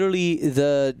apparently it's literally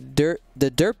the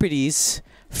Derpities'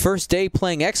 first day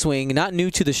playing X-Wing, not new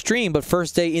to the stream, but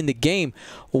first day in the game.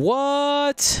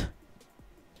 What?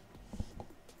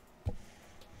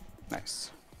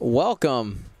 Nice.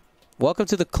 Welcome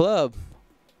to the club.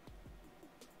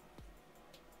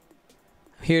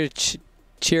 Here to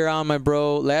cheer on my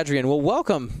bro Ladrian. Well,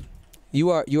 welcome. You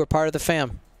are part of the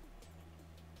fam.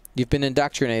 You've been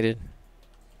indoctrinated.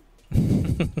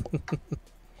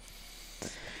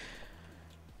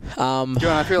 John,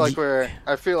 I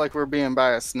feel like we're being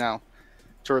biased now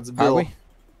towards Bill. Are we?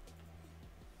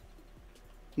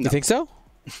 You think so?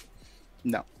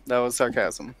 No, that was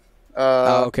sarcasm.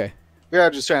 Oh, okay. We are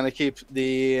just trying to keep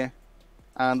the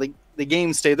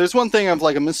game state. There's one thing of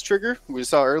like a miss trigger we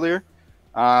saw earlier.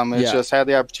 It's just had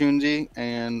the opportunity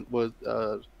and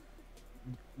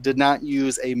did not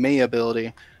use a May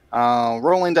ability.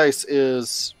 Rolling dice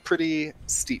is pretty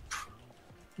steep.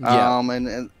 Yeah.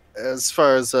 And as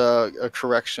far as a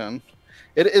correction,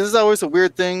 it is always a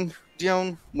weird thing,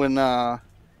 Dion, when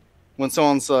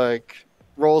someone's like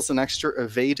rolls an extra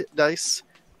evade dice,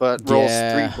 but rolls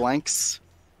 3 blanks.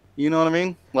 You know what I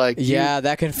mean? Like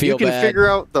that can feel bad. You can figure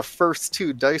out the first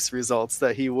 2 dice results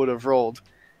that he would have rolled.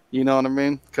 You know what I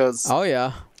mean? Because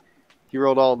he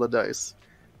rolled all the dice.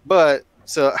 But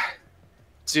so,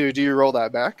 do you roll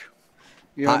that back?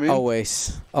 You know what I mean?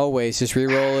 Always just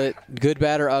re-roll it, good,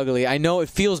 bad, or ugly. I know it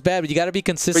feels bad, but you got to be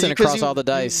consistent across all the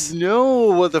dice. You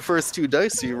know what the first 2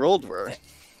 dice you rolled were.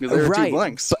 Because there were 2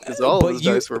 blanks. Because all of those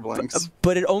dice were blanks.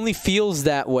 But it only feels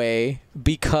that way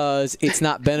because it's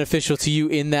not beneficial to you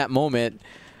in that moment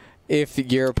if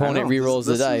your opponent re-rolls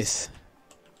the dice.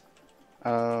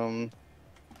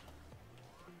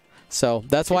 So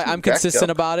that's why I'm consistent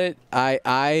about it.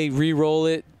 I re-roll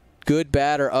it, good,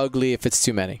 bad, or ugly if it's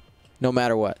too many, no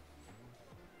matter what.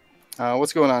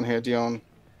 What's going on here, Dion?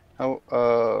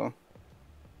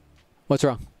 What's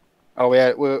wrong? Oh,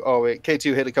 wait.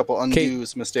 K2 hit a couple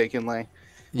undos mistakenly.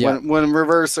 Yeah. When in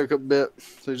reverse a bit,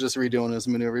 so he's just redoing his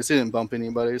maneuvers. He didn't bump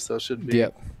anybody, so it should be.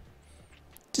 Yep.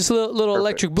 Just a little perfect.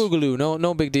 electric boogaloo.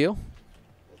 No big deal.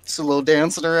 Just a little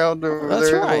dancing around over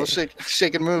That's there. right. A little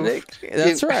shake and move.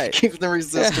 That's right. Keep the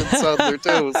resistance on their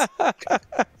toes.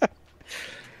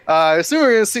 I assume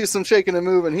we're going to see some shaking and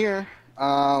moving here.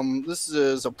 This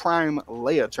is a prime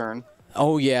Leia turn.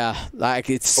 Oh, yeah. Like,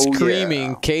 it's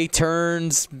screaming. Yeah. K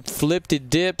turns, flipped it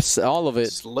dips, all of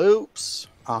it. Slopes.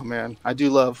 Oh, man. I do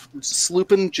love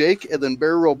slooping Jake and then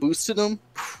barrel roll boosting him.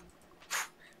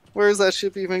 Where is that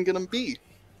ship even going to be?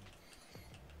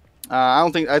 I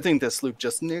think this loop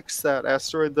just nicks that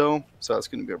asteroid, though, so that's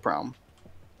going to be a problem.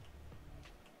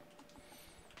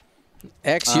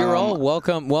 X, you're all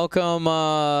welcome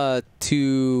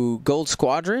to Gold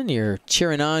Squadron. You're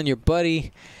cheering on your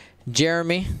buddy,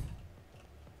 Jeremy.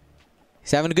 He's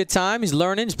having a good time. He's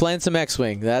learning. He's playing some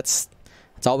X-Wing. That's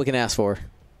all we can ask for.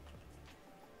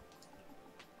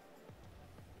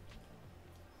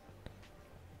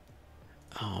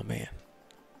 Oh, man.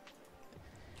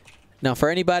 Now,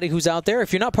 for anybody who's out there,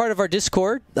 if you're not part of our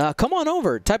Discord, come on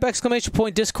over. Type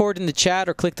 !Discord in the chat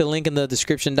or click the link in the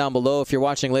description down below if you're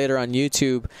watching later on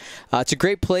YouTube. It's a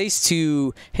great place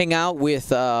to hang out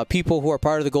with people who are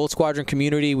part of the Gold Squadron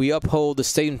community. We uphold the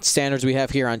same standards we have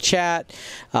here on chat.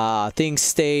 Things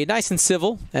stay nice and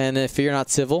civil, and if you're not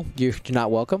civil, you're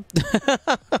not welcome.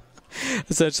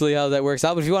 Essentially how that works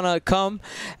out. But if you want to come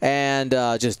and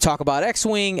just talk about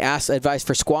X-Wing, ask advice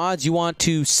for squads, you want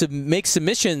to make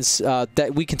submissions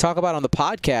that we can talk about on the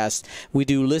podcast, we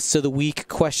do lists of the week,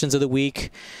 questions of the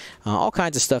week, all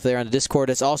kinds of stuff there on the Discord.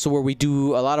 It's also where we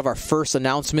do a lot of our first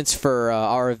announcements for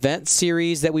our event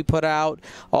series that we put out,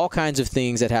 all kinds of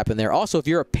things that happen there. Also, if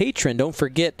you're a patron, don't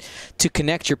forget to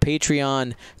connect your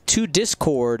Patreon to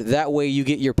Discord. That way you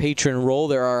get your patron role.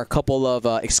 There are a couple of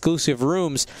exclusive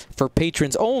rooms for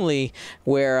patrons only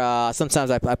where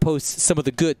sometimes I post some of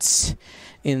the goods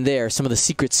in there, some of the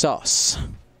secret sauce.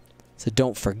 So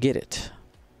don't forget it.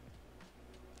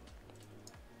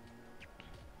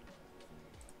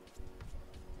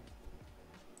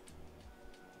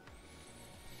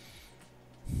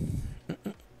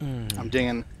 I'm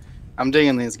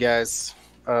digging these guys.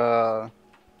 About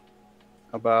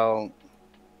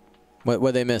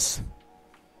what they miss?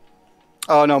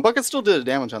 Oh no, Bucket still did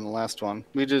damage on the last one.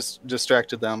 We just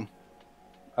distracted them.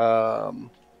 So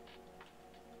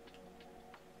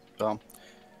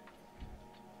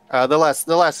the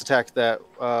last attack that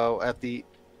at the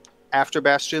after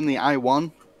Bastion, the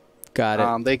I-1.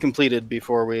 Got it. They completed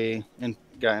before we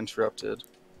got interrupted.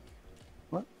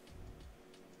 What?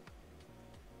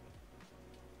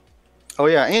 Oh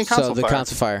yeah, and console so the fire.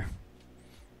 console fire.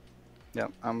 Yeah,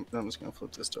 I'm just gonna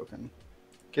flip this token.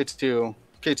 K2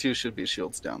 should be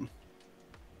shields down.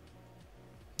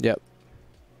 Yep.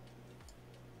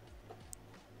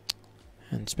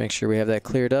 And just make sure we have that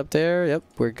cleared up there. Yep,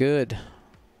 we're good.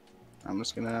 I'm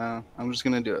just gonna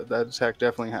do it. That attack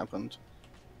definitely happened.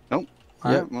 Nope.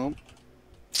 Yep. Alright, well.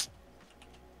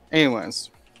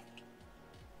 Anyways.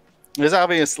 There's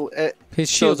obviously His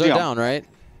shields are down, right?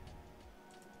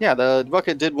 Yeah, the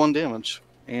bucket did 1 damage,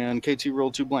 and K2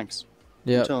 rolled 2 blanks.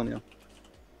 Yeah. I'm telling you.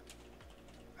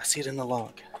 I see it in the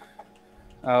log.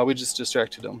 We just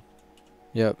distracted him.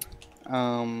 Yep.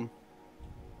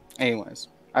 Anyways,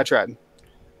 I tried.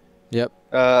 Yep.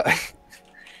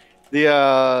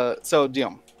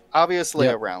 Obviously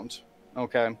Yep. a round.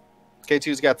 Okay.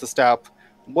 K2's got the stop.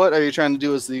 What are you trying to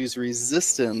do is these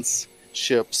resistance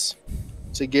ships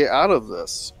to get out of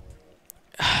this?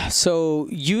 So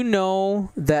you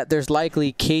know that there's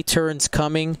likely K-turns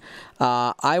coming.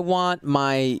 I want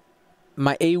my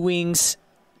A-wings.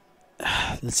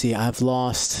 Let's see. I've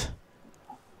lost.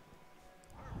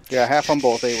 Yeah, half on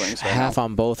both A-wings. Right Half now.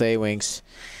 on both A-wings.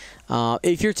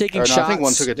 If you're taking Or no, shots, I think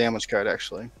one took a damage card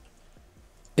actually.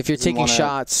 if you're taking wanna-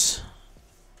 shots,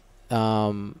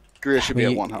 Greer should be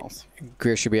at 1 health.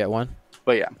 Greer should be at 1.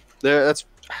 But yeah, it's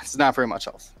not very much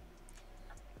health.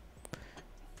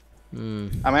 I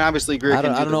mean, obviously Greer I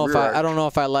can don't do know the if rear I don't know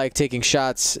if I like taking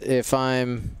shots if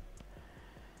I'm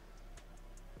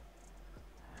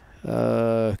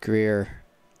Greer.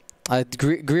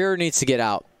 Greer needs to get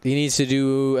out. He needs to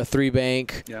do a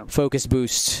 3-bank focus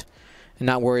boost and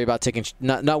not worry about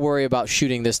not worry about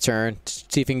shooting this turn.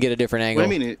 See if he can get a different angle. What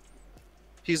do you mean?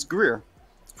 He's Greer.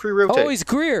 Free rotate. Oh, he's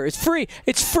Greer. It's free.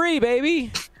 It's free,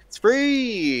 baby. It's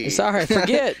free. Sorry,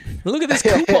 forget. Look at this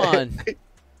coupon.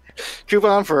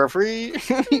 Coupon for a free.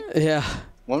 Yeah.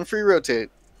 1 free rotate.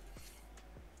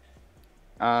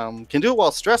 Can do it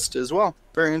while stressed as well.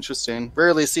 Very interesting.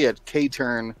 Rarely see a K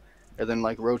turn and then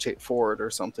like rotate forward or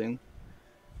something.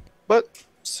 But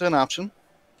it's an option.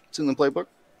 It's in the playbook.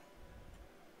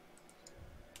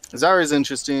 Zarya's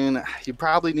interesting. You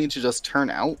probably need to just turn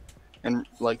out and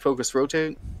like focus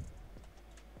rotate.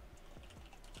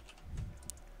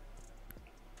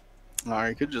 Alright,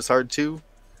 you could just hard 2.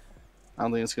 I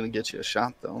don't think it's going to get you a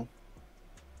shot though.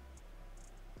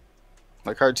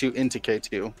 Like hard 2 into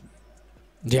K2.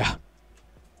 Yeah.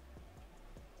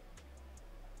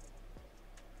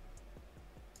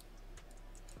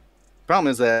 Problem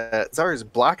is that Zarya's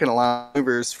blocking a lot of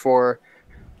maneuvers for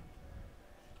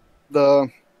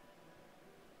the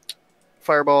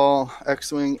Fireball,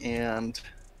 X-Wing, and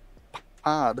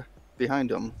Pod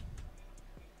behind him.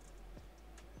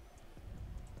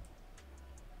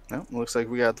 Well, looks like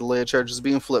we got the Leia charges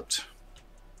being flipped.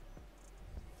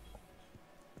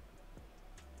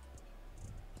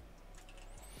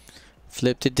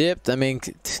 Flipped to dipped. I mean,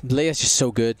 Leia's just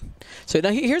so good. So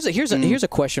now here's a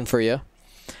question for you.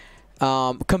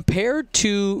 Compared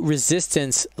to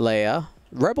Resistance Leia,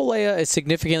 Rebel Leia is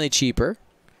significantly cheaper,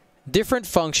 different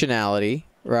functionality,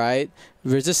 right?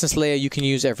 Resistance Leia you can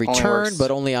use every turn,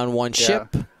 but only on one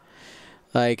ship.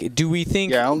 Like, do we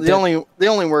think? Yeah, the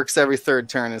only works every 3rd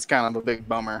turn is kind of a big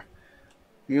bummer.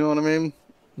 You know what I mean?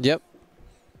 Yep.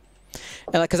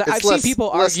 And because I've seen people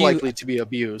argue less likely to be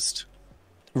abused.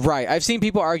 Right, I've seen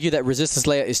people argue that Resistance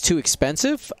Leia is too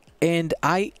expensive, and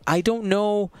I don't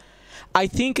know. I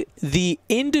think the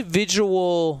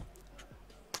individual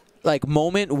like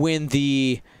moment when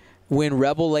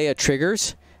Rebel Leia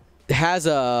triggers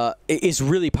is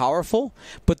really powerful,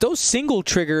 but those single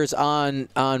triggers on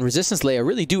Resistance Leia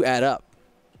really do add up.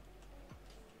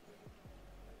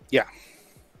 Yeah,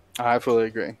 I fully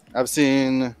agree. I've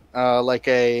seen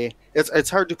it's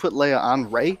hard to put Leia on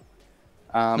Rey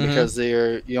because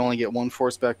you only get 1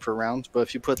 force back per round, but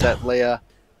if you put that Leia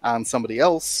on somebody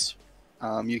else,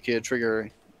 you could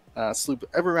trigger sloop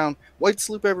every round. White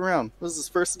sloop every round. What is this,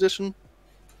 1st edition?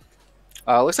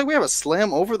 Looks like we have a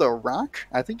slam over the rock.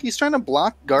 I think he's trying to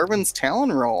block Garvin's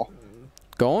Talon roll.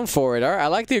 Going for it. All right, I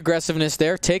like the aggressiveness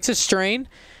there. Takes a strain.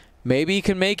 Maybe he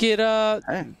can make it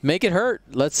hurt.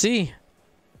 Let's see.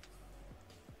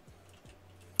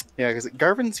 Yeah, because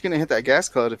Garvin's going to hit that gas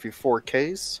cloud if you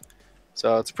 4Ks.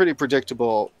 So it's a pretty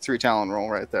predictable 3 Talon roll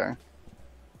right there.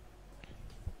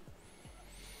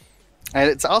 And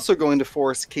it's also going to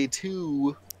force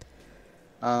K2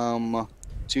 to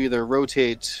either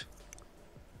rotate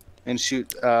and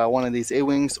shoot one of these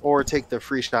A-Wings or take the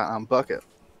free shot on Bucket.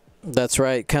 That's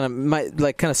right. Kind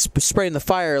of spraying the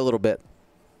fire a little bit.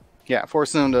 Yeah,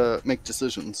 forcing them to make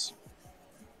decisions.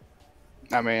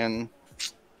 I mean,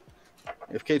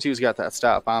 if K2's got that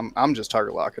stop, I'm just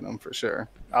target locking them for sure.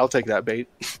 I'll take that bait.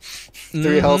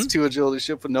 3 health, 2 agility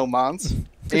ship with no mons.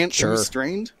 And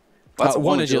restrained. That's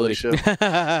 1 agility ship.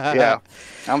 Yeah,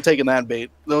 I'm taking that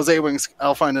bait. Those A-Wings,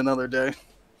 I'll find another day.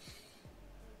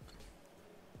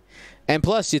 And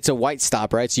plus, it's a white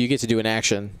stop, right? So you get to do an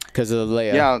action because of the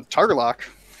Leia. Yeah, target lock.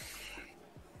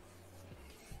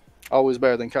 Always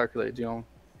better than calculate, you know.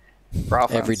 For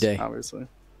offense, every day. Obviously.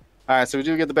 All right, so we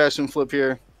do get the Bastion flip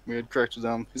here. We had corrected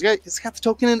them. He's got the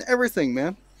token and everything,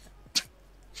 man.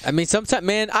 I mean, sometimes,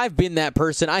 man, I've been that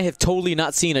person. I have totally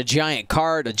not seen a giant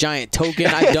card, a giant token.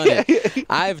 I've done it.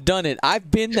 I've done it.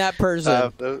 I've been that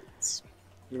person.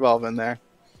 You've all been there.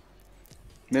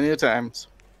 Many a times.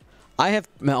 I have.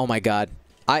 Oh my God.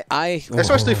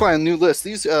 Especially flying new lists.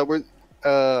 These were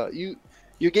you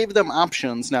gave them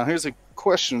options. Now here's a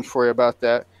question for you about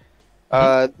that.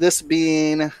 This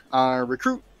being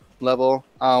recruit level,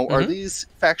 are these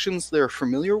factions they're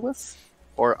familiar with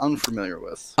or unfamiliar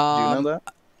with? Do you know that?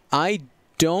 I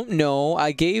don't know.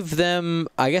 I gave them.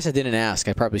 I guess I didn't ask.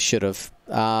 I probably should have.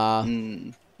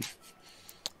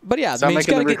 But yeah, stop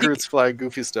making the recruits fly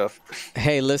goofy stuff.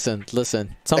 Hey, listen.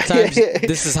 Sometimes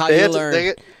this is how you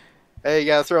learn. Hey, you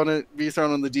gotta be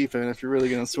thrown in the deep end if you're really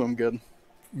gonna swim good.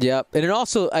 Yep, and then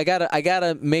also I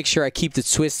gotta make sure I keep the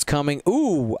twists coming.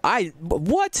 Ooh,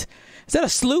 what? Is that a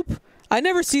sloop? I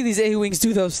never see these A-Wings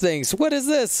do those things. What is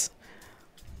this?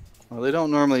 Well, they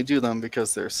don't normally do them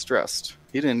because they're stressed.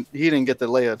 He didn't get the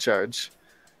Leia charge.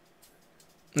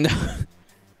 No.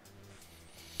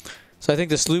 So I think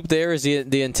the sloop there is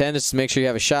the intent is to make sure you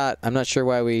have a shot. I'm not sure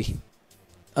why we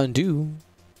undo.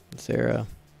 Is there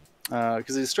a...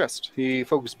 Because he's stressed. He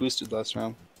focus boosted last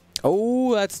round.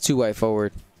 Oh, that's 2 white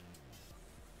forward.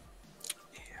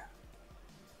 Yeah.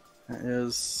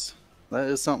 That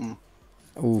is something.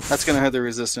 Oof. That's going to have the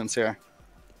resistance here.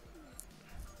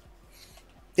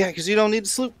 Yeah, because you don't need to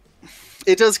sloop.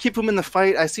 It does keep him in the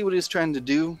fight. I see what he's trying to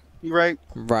do. You right?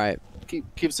 Right.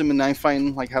 Keeps him in knife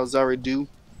fighting like how Zarya do.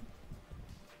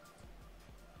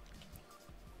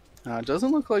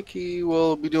 Doesn't look like he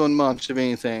will be doing much of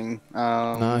anything.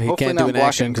 No, he hopefully can't not do an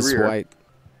action blocking because it's Greer. white.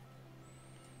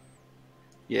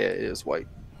 Yeah, it is white.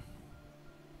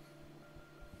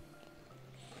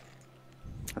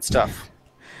 That's tough.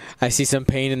 I see some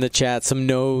pain in the chat, some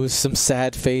no's, some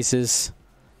sad faces.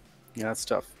 Yeah, that's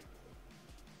tough.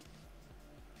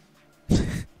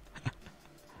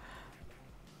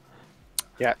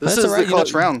 Yeah, this That's is all right, the you know-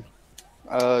 clutch round.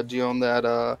 Dion,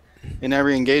 that in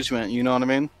every engagement, you know what I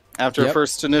mean? After Yep.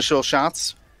 first initial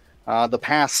shots, the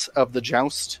pass of the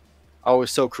joust,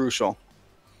 always so crucial.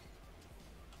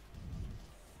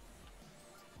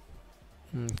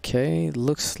 Okay,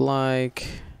 looks like...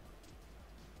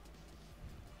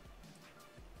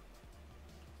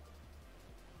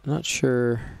 Not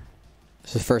sure.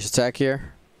 This is the first attack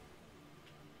here.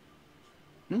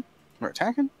 We're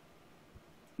attacking?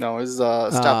 No, it's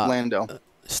stop Lando.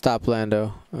 Stop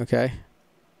Lando. Okay.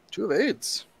 2 of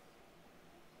AIDS.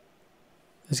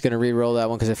 He's going to re-roll that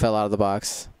one because it fell out of the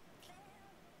box.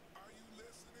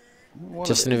 One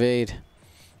Just of an eight. evade.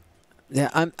 Yeah,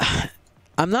 I'm not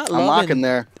I'm loving... locking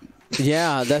there.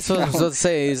 Yeah, that's what I was about to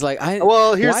say. He's like,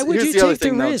 Well, why would you the other take the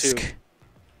thing, though, risk?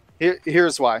 too.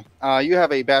 Here's why. You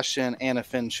have a Bastion and a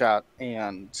Fin shot,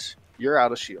 and you're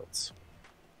out of shields.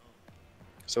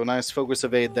 So a nice focus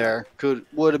evade there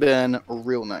would have been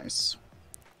real nice.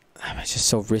 It's just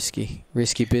so risky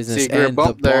business. See, Greer And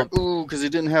bump the there. bump. Ooh, because he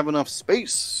didn't have enough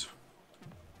space.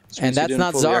 Which And means he that's didn't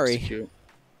not fully Zari. execute.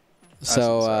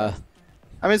 So,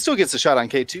 I mean, it still gets a shot on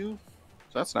K2, so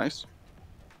that's nice.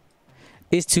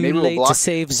 it's too maybe we'll late to block.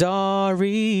 save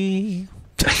Zari.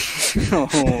 Oh,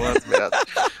 that's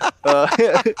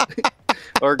bad.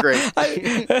 Or great.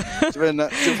 Depending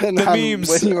The on memes.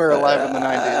 when you were alive in the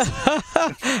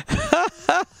 90s.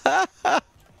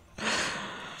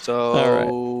 So,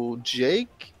 All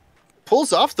Jake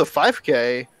pulls off the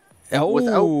 5K Oh,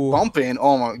 without bumping.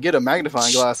 Oh, my, get a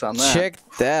magnifying glass on that. check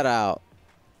that out.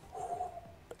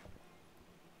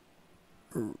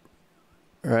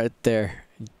 Right there.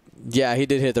 Yeah, he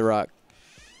did hit the rock.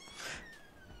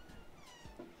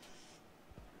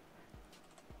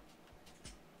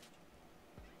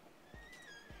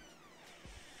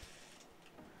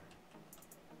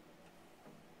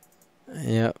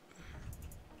 Yep.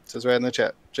 Says right in the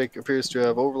chat. Jake appears to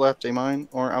have overlapped a mine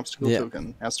or obstacle Yeah.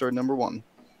 token. Asteroid number 1.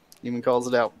 Even calls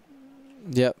it out.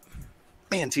 Yep.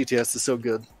 Man, TTS is so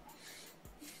good.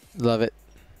 Love it.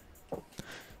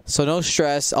 So no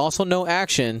stress, also no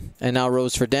action, and now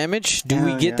Rose for damage. Do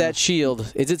we get yeah. that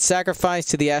shield? Is it sacrificed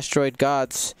to the asteroid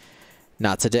gods?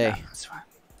 Not today. Yeah, that's fine.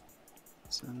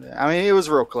 So, I mean, it was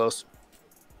real close.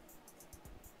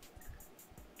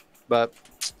 But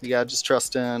you gotta just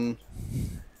trust in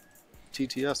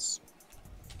TTS.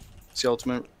 It's the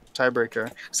ultimate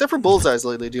tiebreaker. Except for bullseyes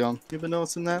lately, Dion. You've been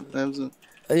noticing that?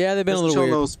 Yeah, they've been a little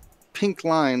showing weird. those pink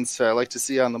lines I like to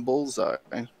see on the bullseye.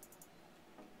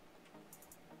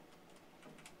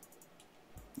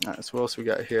 Alright, so what else we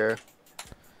got here?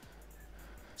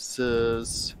 This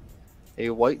is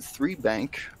a white 3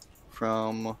 bank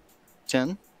from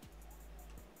 10.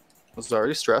 Was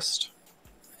already stressed.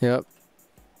 Yep.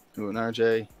 Ooh, an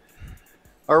RJ.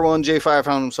 R1 J5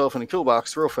 found himself in a kill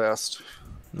box real fast.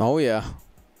 Oh yeah.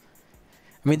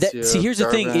 I mean, that. See, here's the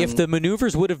thing: if the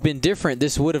maneuvers would have been different,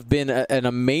 this would have been an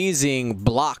amazing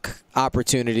block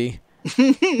opportunity.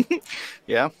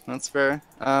 Yeah, that's fair.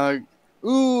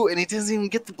 Ooh, and he doesn't even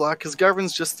get the block because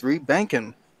Garvin's just 3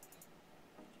 banking.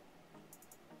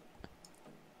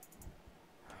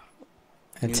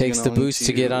 And He's takes the going boost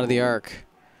to get onto the arc.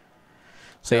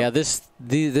 So Yep. yeah,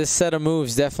 this set of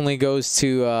moves definitely goes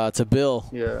to Bill.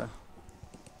 Yeah.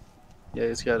 Yeah,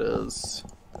 he's got his.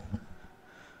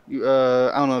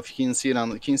 I don't know if you can see it on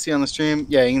the. Can you see on the stream?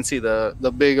 Yeah, you can see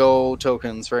the big old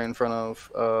tokens right in front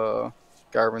of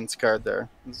Garvin's card there.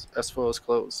 His S4 is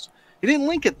closed. He didn't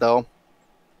link it though.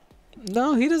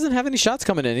 No, he doesn't have any shots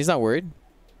coming in. He's not worried.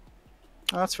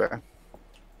 Oh, that's fair.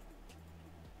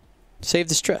 Save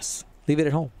the stress. Leave it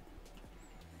at home.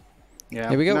 Yeah.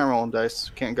 Here we go. Not rolling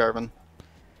dice. Can't Garvin.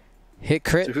 Hit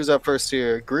crit. So who's up first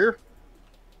here? Greer.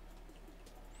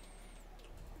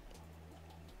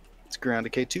 It's Greer on to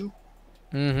K2.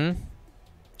 Mm-hmm.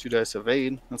 2 dice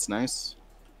evade. That's nice.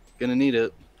 Gonna need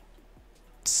it.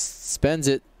 Spends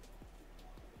it.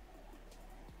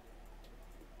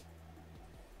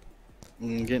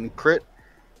 And getting crit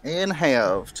and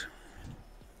halved.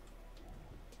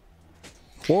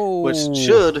 Whoa. Which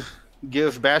should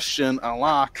give Bastion a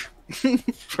lock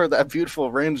for that beautiful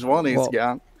range 1 he's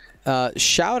got.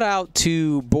 Shout out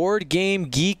to Board Game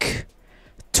Geek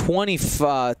 20,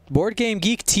 Board Game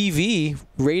Geek TV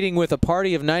rating with a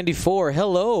party of 94.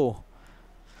 Hello.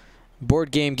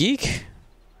 Board Game Geek,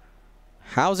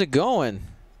 how's it going?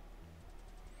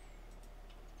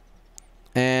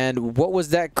 And what was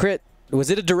that crit? Was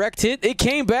it a direct hit? It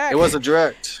came back. It was a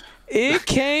direct. It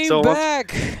came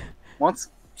back.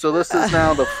 So this is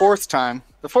now the fourth time.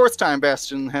 The fourth time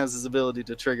Bastion has his ability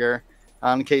to trigger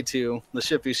on K2. The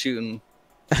ship he's shooting.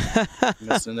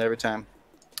 Missing every time.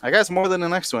 I guess more than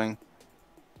an X-Wing.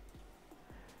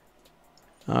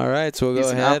 All right, so we'll go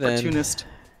ahead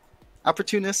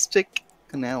opportunistic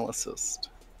analysis.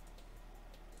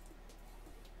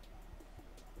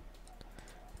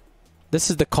 This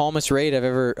is the calmest raid I've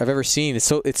ever seen. It's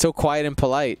so quiet and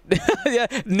polite. Yeah,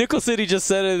 Nickel City just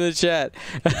said it in the chat.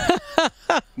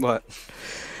 What?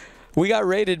 We got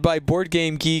raided by Board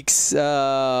Game Geeks.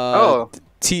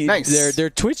 Nice.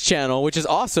 Their Twitch channel, which is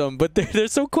awesome, but they're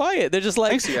so quiet. They're just like,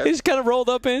 Thanks, they just kind of rolled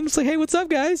up in. It's like, hey, what's up,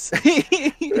 guys?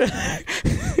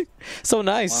 So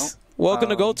nice. Well, welcome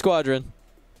to Gold Squadron.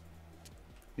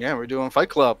 Yeah, we're doing Fight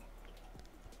Club.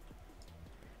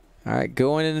 All right,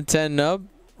 going into 10 nub.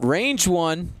 Range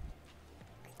 1.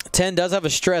 10 does have a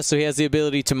stress, so he has the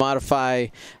ability to modify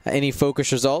any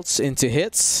focus results into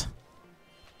hits.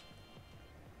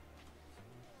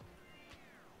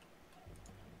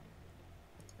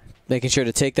 Making sure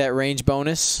to take that range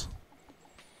bonus.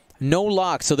 No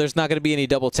lock, so there's not going to be any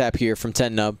double tap here from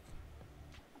 10 nub.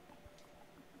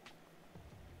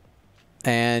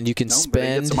 And you can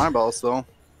spend... Get some eyeballs, though.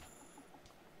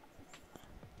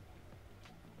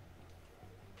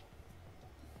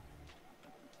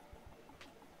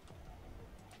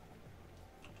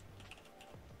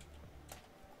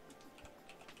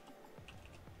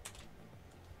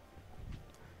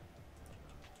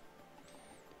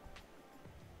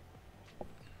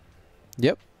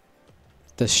 Yep.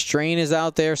 The strain is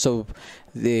out there, so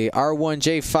the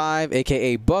R1J5,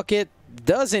 a.k.a. Bucket,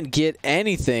 doesn't get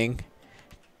anything.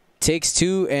 Takes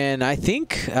 2, and I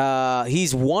think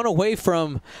he's 1 away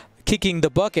from kicking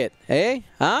the bucket. Eh?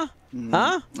 Huh?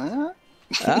 Huh?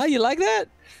 You like that?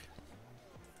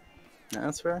 Yeah,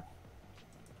 that's fair.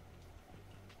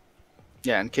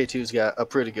 Yeah, and K2's got a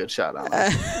pretty good shot on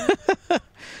him.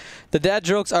 The dad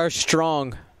jokes are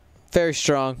strong. Very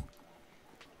strong.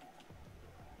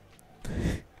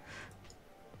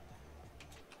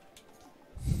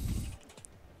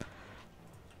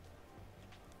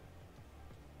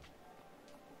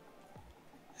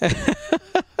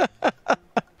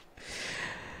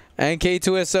 And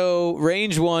K2SO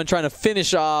range 1 trying to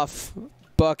finish off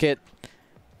Bucket.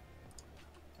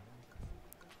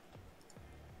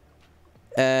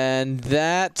 And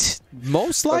that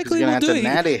most likely will do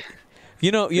it.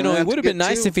 You know, it would have been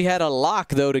nice if he had a lock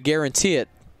though to guarantee it.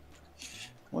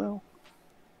 Well,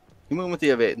 he went with the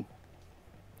evade.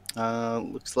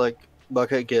 Looks like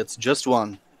Bucket gets just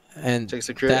 1. And takes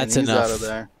a crit that's and he's enough. out of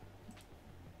there.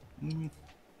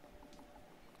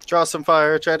 Draw some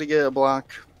fire, try to get a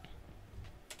block.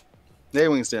 The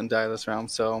A-Wings didn't die this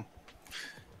round, so...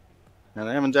 And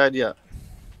they haven't died yet.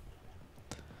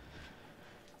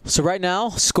 So right now,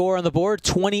 score on the board,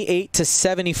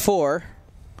 28-74.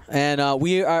 And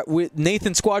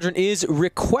Nathan Squadron is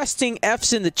requesting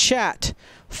Fs in the chat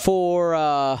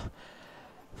for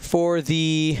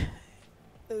the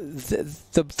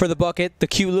bucket, the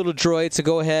cute little droid. So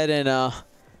go ahead and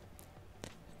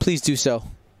please do so.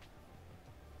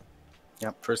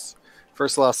 Yep,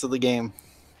 first loss of the game.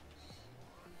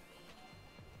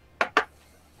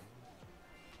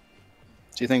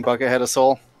 Do you think Bucket had a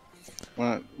soul?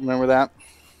 Remember that?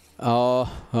 Oh.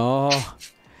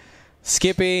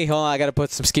 Skippy. Hold on, I got to put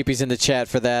some Skippies in the chat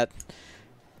for that.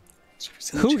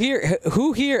 Who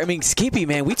here? I mean, Skippy,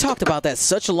 man, we talked about that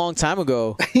such a long time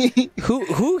ago.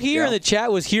 Who here in the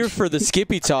chat was here for the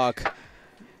Skippy talk?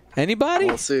 Anybody?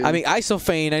 We'll see. I mean,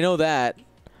 Isofane, I know that.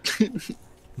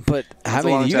 But I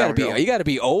mean, you gotta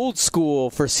be old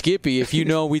school for Skippy if you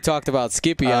know we talked about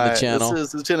Skippy on the channel. This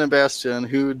is Lieutenant Bastion,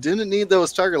 who didn't need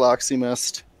those target locks he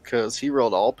missed because he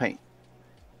rolled all paint.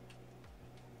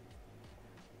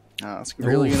 It's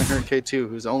really going to hurt K2,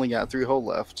 who's only got 3 hole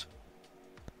left.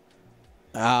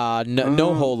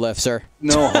 No hole left, sir.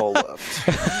 No hole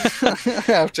left.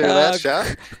 After that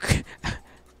shot.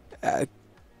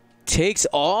 Takes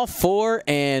all 4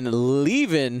 and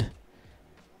leaving.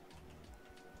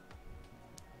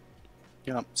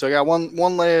 Yeah, so I got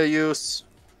one layer use,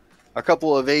 a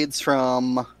couple of aids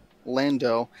from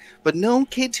Lando, but no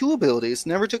K2 abilities.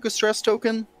 Never took a stress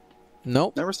token.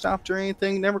 Nope. Never stopped or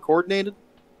anything. Never coordinated.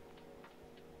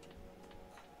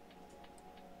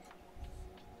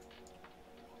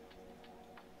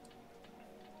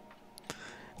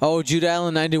 Oh, Jude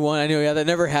Allen 91. I know, yeah, that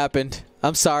never happened.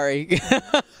 I'm sorry.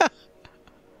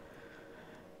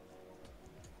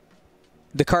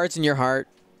 The cards in your heart.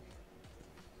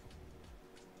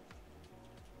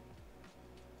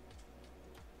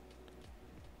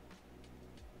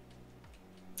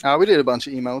 We did a bunch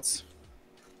of emotes.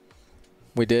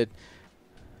 We did.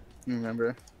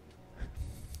 Remember?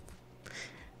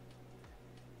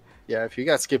 Yeah, if you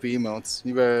got Skippy emotes,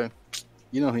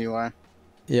 you know who you are.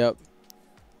 Yep.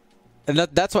 And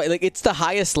that's why, like, it's the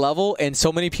highest level, and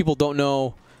so many people don't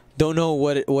know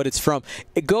what it's from.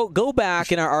 Go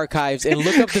back in our archives and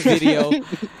look up the video.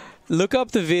 Look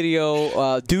up the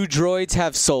video. Do droids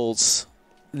have souls?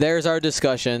 There's our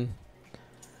discussion.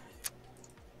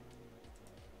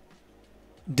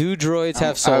 Do droids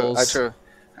have souls?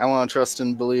 I want to trust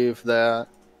and believe that.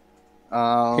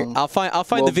 Here, I'll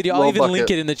find the video. I'll even link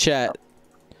it in the chat.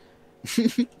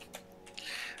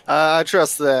 I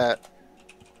trust that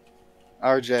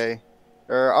RJ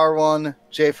or R1,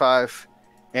 J5,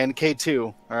 and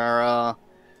K2 are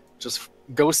just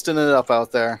ghosting it up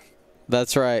out there.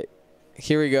 That's right.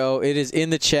 Here we go. It is in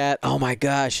the chat. Oh my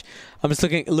gosh! I'm just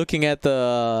looking at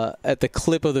the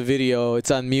clip of the video.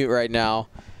 It's on mute right now.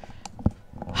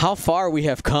 How far we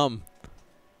have come.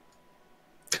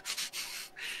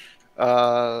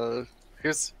 Do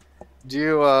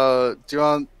you want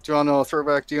to know a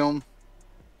throwback, Dion?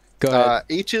 Go ahead.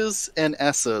 H's and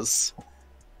S's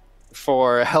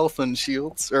for health and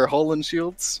shields or hull and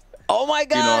shields. Oh my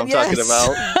God! You know what I'm talking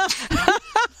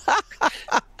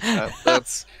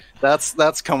about.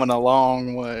 That's coming a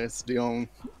long ways, Dion.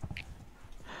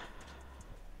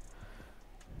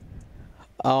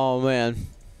 Oh man.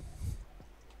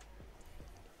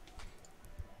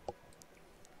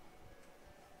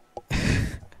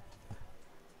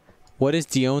 What is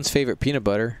Dion's favorite peanut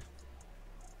butter?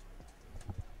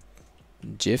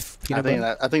 Jif peanut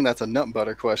butter? I think that's a nut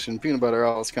butter question. Peanut butter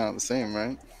all is kind of the same,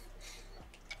 right?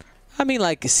 I mean,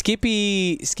 like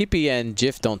Skippy and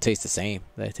Jif don't taste the same.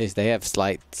 They have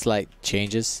slight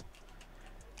changes.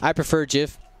 I prefer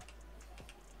Jif.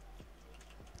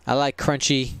 I like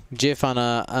crunchy Jif on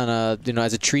a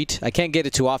as a treat. I can't get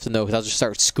it too often though, because I'll just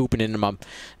start scooping it into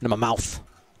my mouth.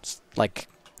 It's like,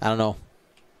 I don't know.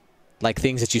 Like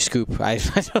things that you scoop. I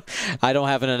don't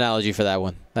have an analogy for that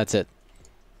one. That's it.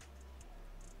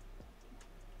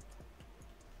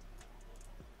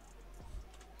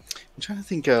 I'm trying to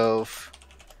think of,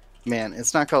 man,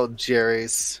 it's not called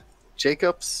Jerry's.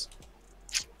 Jacob's?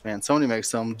 Man, somebody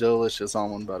makes some delicious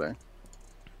almond butter.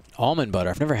 Almond butter?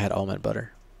 I've never had almond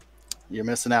butter. You're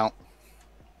missing out.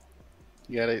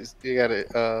 You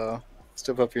gotta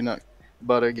step up your nut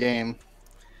butter game.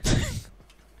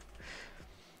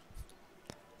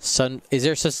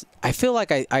 I feel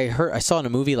like I saw in a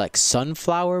movie like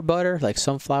sunflower butter, like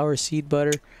sunflower seed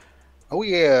butter. Oh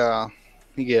yeah.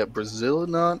 You get Brazil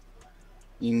nut.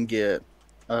 You can get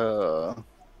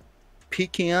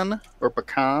pecan or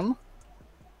pecan,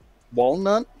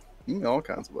 walnut. You can get all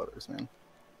kinds of butters, man.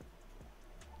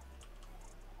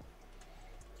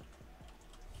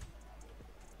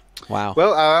 Wow.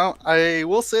 Well, I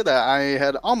will say that I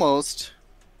had almost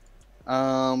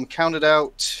counted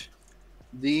out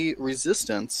the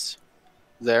resistance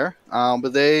there,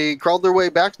 but they crawled their way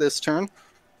back this turn,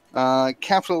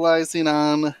 capitalizing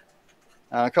on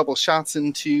a couple shots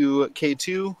into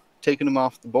K2, taking him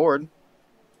off the board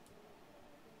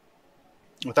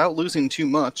without losing too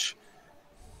much.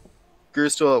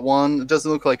 Gru's still at 1. It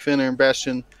doesn't look like Finn or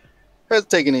Bastion has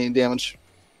taken any damage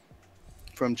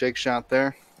from Jake's shot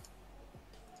there.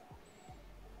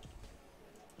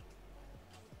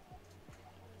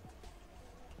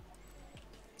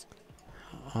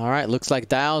 All right, looks like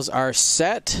dials are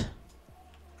set.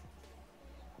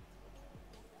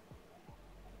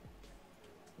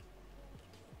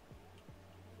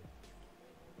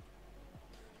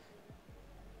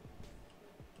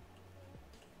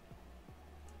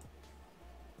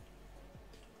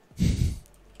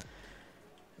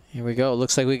 Here we go.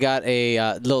 Looks like we got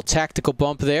a little tactical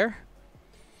bump there.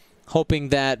 Hoping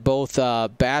that both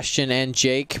Bastion and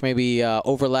Jake maybe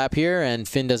overlap here and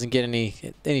Finn doesn't get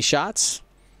any shots.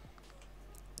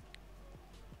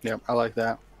 Yep, I like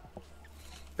that.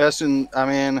 Bastion, I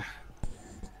mean,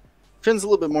 Finn's a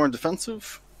little bit more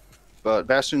defensive, but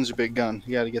Bastion's a big gun.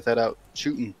 You got to get that out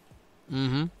shooting.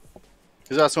 Mm-hmm.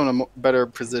 He's also in a better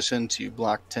position to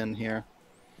block 10 here.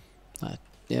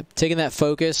 Yep, taking that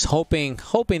focus, hoping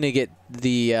to get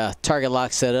the target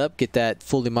lock set up, get that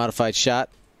fully modified shot.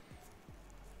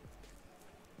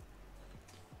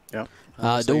 Yep.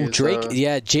 Drake.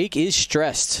 Yeah, Jake is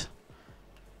stressed.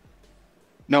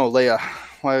 No, Leia.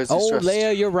 Why is he stressed?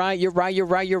 Leia, you're right.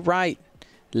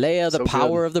 Leia, the So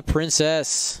power good. of the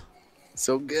princess.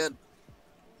 So good.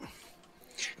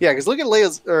 Yeah, because look at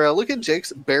Leia's or look at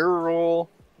Jake's barrel roll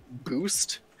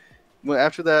boost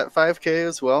after that 5K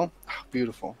as well. Oh,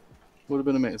 beautiful. Would have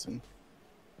been amazing.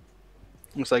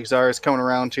 Looks like Zara's coming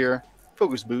around here.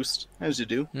 Focus boost, as you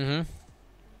do. Mm-hmm.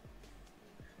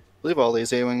 I believe all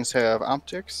these A-Wings have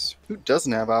optics. Who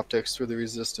doesn't have optics for the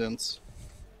Resistance?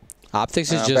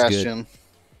 Optics is just Bastion.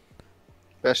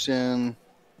 Bastion.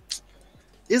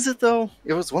 Is it, though?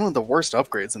 It was one of the worst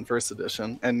upgrades in First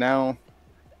Edition, and now...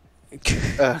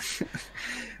 The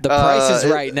price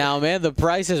is right now, man. The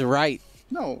price is right.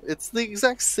 No, it's the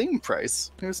exact same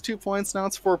price. It was 2 points, now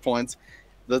it's 4 points.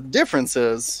 The difference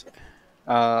is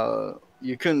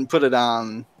you couldn't put it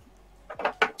on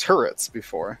turrets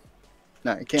before.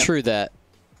 No, you can't. True that.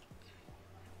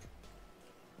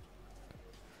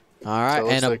 All right, So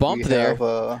it and looks a like bump we there.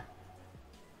 have,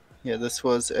 yeah, this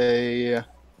was a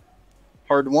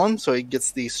hard one, so he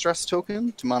gets the stress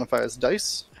token to modify his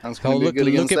dice. That's Oh, gonna be good look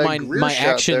against at that my Greer my shot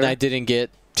action there. I didn't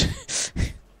get. Yeah, that's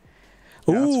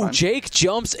Ooh, fine. Jake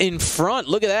jumps in front.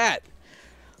 Look at that.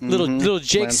 Little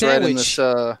Jake Lands sandwich. Right in this,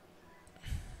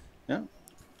 yeah.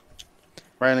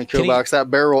 Right in the Can kill he- box. That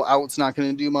barrel out's not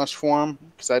going to do much for him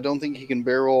because I don't think he can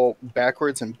barrel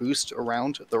backwards and boost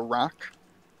around the rock.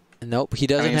 Nope, he I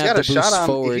doesn't mean, he's have got the a boost shot on.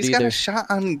 forward He's either. got a shot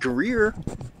on Greer.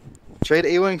 Trade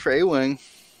A-Wing for A-Wing.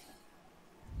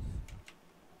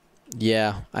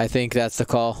 Yeah, I think that's the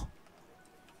call.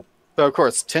 But of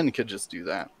course, 10 could just do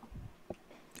that.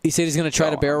 He said he's going to try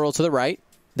to Go barrel on. roll to the right.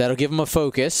 That'll give him a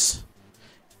focus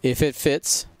if it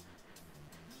fits.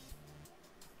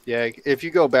 Yeah, if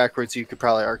you go backwards, you could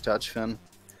probably arc dodge Finn.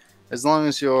 As long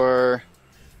as you're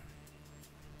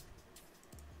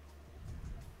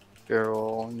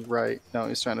barrel right. No,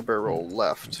 he's trying to barrel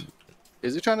left.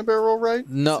 Is he trying to barrel right?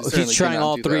 No, He certainly he's trying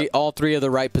cannot do that. all three of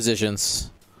the right positions.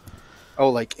 Oh,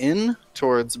 like in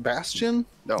towards Bastion?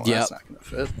 No, Yep. that's not going to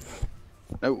fit.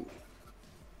 No.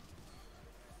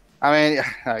 I mean,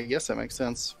 I guess that makes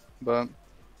sense, but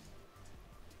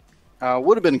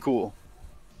would have been cool.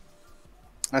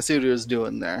 I see what he was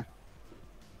doing there.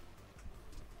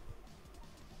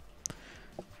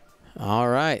 All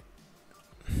right.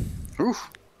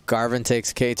 Oof. Garvin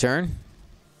takes K turn.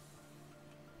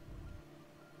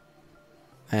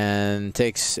 And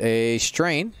takes a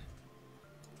strain.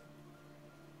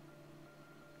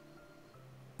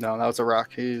 No, that was a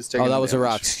rock. He's taking Oh, that was a damage.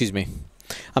 rock. Excuse me.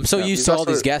 I'm so Yeah, used he's to all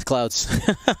also- these gas clouds.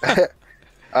 He's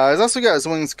also got his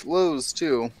wings closed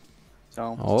too.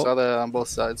 So Oh. saw that on both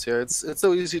sides here. It's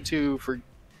so easy to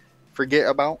forget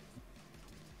about.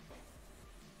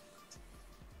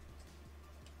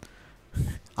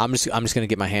 I'm just gonna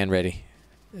get my hand ready,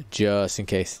 just in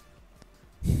case.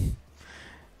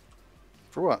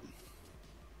 For what?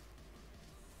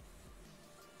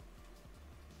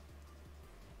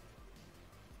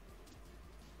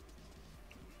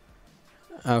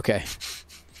 Okay.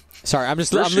 Sorry, I'm We're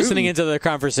listening shooting. into the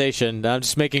conversation. I'm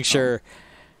just making sure.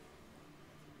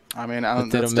 I mean, But they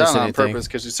that's don't miss done on anything. purpose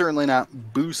because you're certainly not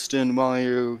boosting while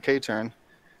you K-turn.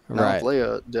 Not Right. if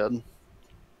Leia did.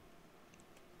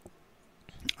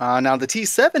 Now the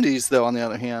T-70s, though, on the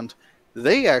other hand,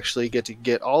 they actually get to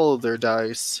get all of their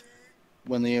dice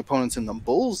when the opponent's in the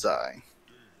bullseye.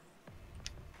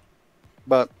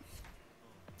 But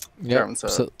Yep. Garvin's a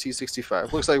So,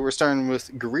 T-65. Looks like we're starting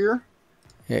with Greer.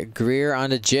 yeah, Greer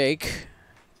onto Jake.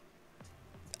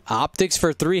 Optics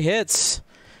for 3 hits.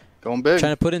 Going big.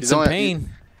 Trying to put in He's some only- pain.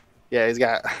 Yeah, he's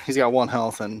got 1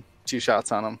 health and 2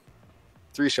 shots on him.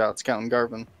 3 shots counting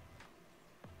Garvin.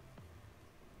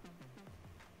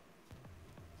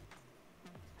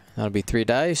 That'll be 3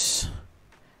 dice.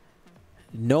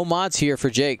 No mods here for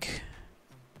Jake.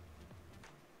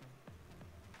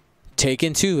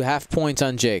 Taken 2, half points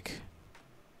on Jake.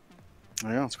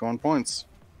 Yeah, it's going points.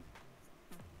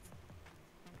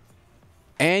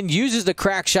 And uses the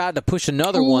crack shot to push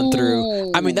another one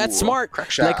through. I mean, that's Ooh, smart. crack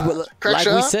shot. Crack like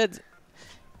we shot. said.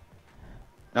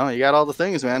 No, you got all the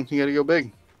things, man. You got to go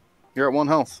big. You're at 1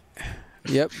 health.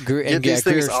 Yep. Get these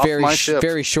things Greer's off my ship.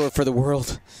 very short for the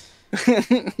world.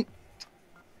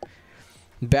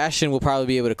 Bastion will probably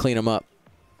be able to clean him up.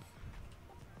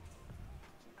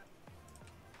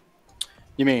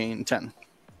 You mean 10?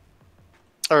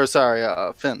 Or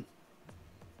sorry, Finn.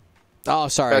 Oh,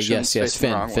 sorry. Bastion's Yes, facing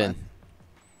the wrong Finn. way.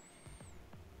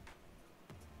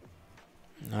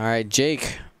 All right,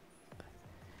 Jake.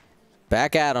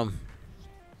 Back at him.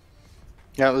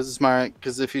 Yeah, this is smart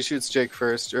because if he shoots Jake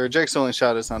first, or Jake's only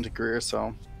shot is onto Greer,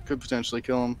 so could potentially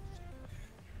kill him.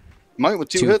 Might with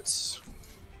 2 2. hits.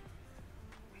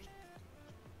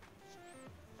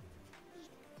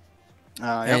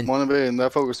 Yep, And- one of it, and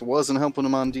that focus wasn't helping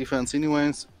him on defense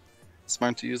anyways.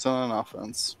 Smart to use on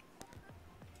offense.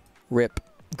 Rip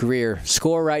Greer.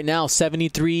 Score right now,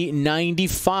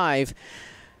 73-95.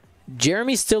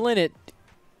 Jeremy's still in it.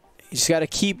 He's got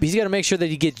to make sure that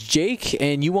he gets Jake,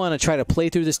 and you want to try to play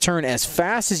through this turn as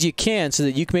fast as you can so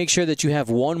that you can make sure that you have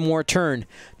one more turn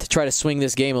to try to swing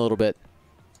this game a little bit.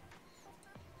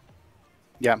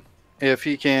 Yeah, if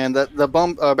he can.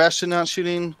 The Bastion not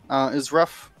shooting is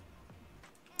rough.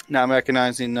 Not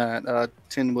recognizing that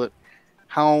Tin would,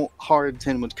 how hard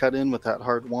Tin would cut in with that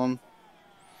hard one.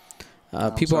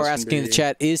 People are asking in the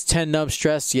chat, is 10 nub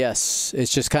stressed? Yes,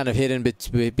 it's just kind of hidden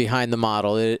behind the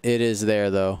model. It is there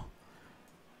though.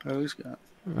 Oh, he's got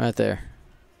right there.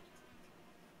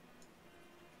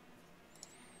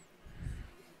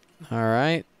 All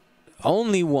right,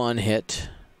 only one hit.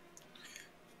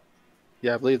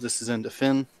 Yeah, I believe this is into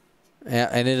Finn. Yeah,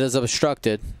 and it is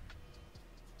obstructed.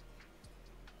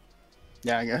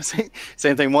 Yeah, I guess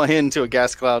same thing. One hit into a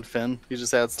gas cloud Finn. He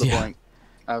just adds the blank.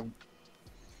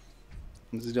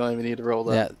 You don't even need to roll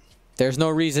that. Yeah, there's no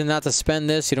reason not to spend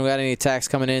this. You don't got any attacks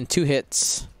coming in. 2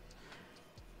 hits.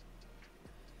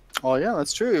 Oh yeah,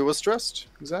 that's true. It was stressed.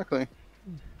 Exactly.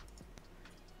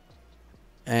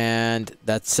 And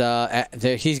that's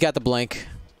there. He's got the blank.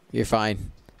 You're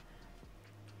fine.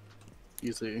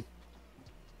 Easy.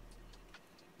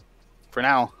 For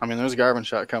now, I mean, there's a Garvin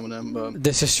shot coming in, but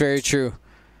this is very true.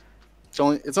 It's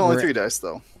only 3 dice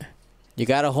though. You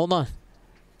gotta hold on.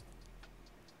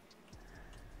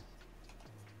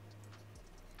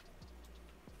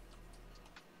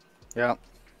 Yeah.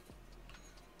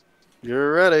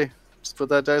 You're ready. Just put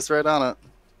that dice right on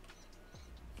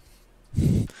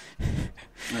it.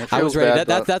 I was ready.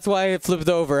 That's why it flipped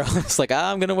over. I was like,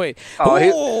 I'm gonna wait.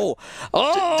 Oh,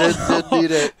 did need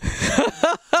it.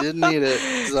 Did need it.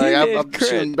 It's like, I'm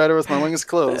shooting better with my wings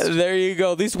closed. There you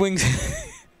go. These wings.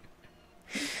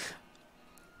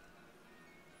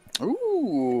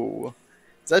 Ooh,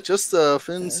 is that just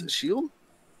Finn's shield?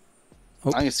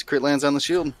 Oh. Nice, crit lands on the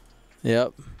shield.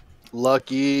 Yep.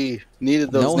 Lucky.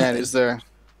 Needed those natties there.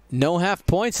 No half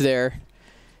points there.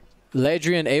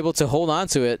 Ledrian able to hold on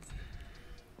to it.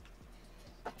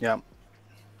 Yeah.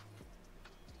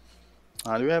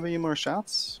 Do we have any more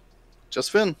shots?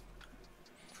 Just Finn.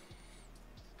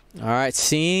 All right,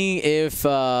 seeing if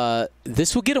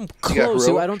this will get him close.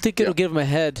 I don't think it'll give him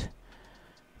ahead.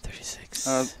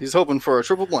 36. He's hoping for a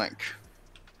triple blank.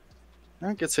 All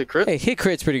right, gets hit crit. Hey, hit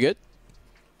crit's pretty good.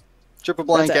 Triple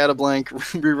blank, add a blank,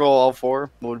 reroll all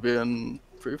 4. Would have been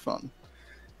pretty fun.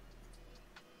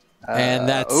 And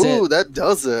that's it. That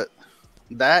does it.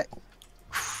 That.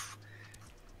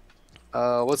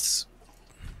 What's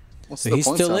so the he's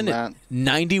points still on in that? it.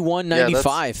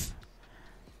 91-95.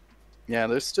 Yeah,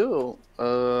 there's still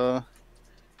over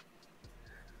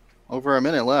a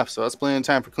minute left, so that's plenty of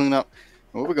time for cleanup.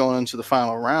 We're going into the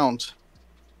final round.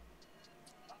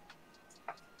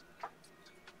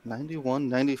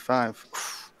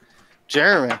 91-95.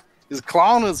 Jeremy is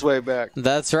clawing his way back.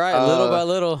 That's right, little by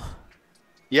little.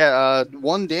 Yeah,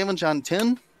 1 damage on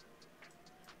 10.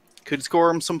 Could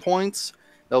score him some points.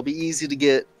 That'll be easy to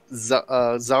get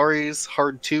Zari's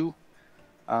hard 2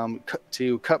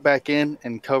 to cut back in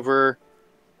and cover.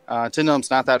 Tinum's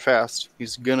not that fast.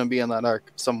 He's going to be in that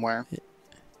arc somewhere.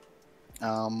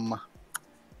 What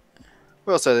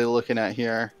else are they looking at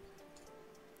here?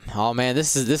 Oh man,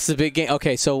 this is a big game.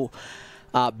 Okay, so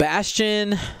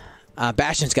Bastion's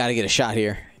got to get a shot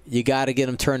here. You got to get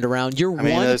him turned around. You're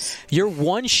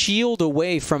one shield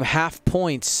away from half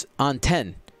points on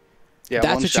 10. Yeah,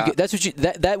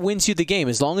 that wins you the game.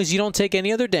 As long as you don't take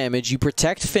any other damage, you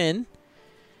protect Finn.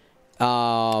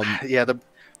 The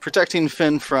protecting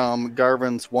Finn from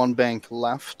Garvin's 1 bank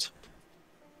left.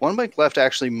 1 bank left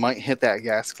actually might hit that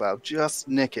gas cloud. Just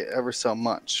nick it ever so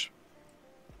much.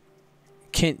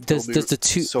 Does the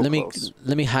 2? So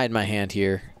let me hide my hand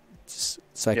here,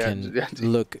 so I can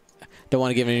look. Don't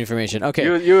want to give any information. Okay.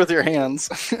 You with your hands.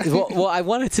 well, I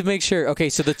wanted to make sure. Okay,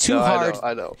 so the 2 hard.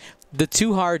 I know. The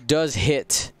 2 hard does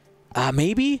hit.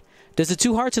 Maybe does the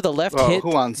 2 hard to the left hit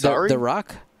who on Zari? The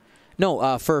rock?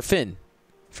 No, for Finn.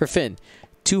 For Finn,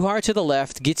 2 hard to the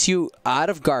left gets you out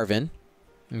of Garvin.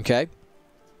 Okay.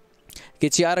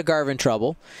 Gets you out of Garvin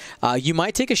trouble. You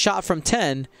might take a shot from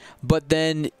 10, but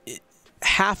then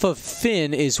half of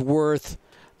Finn is worth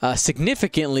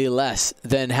significantly less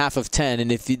than half of 10. And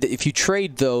if you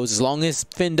trade those, as long as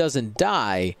Finn doesn't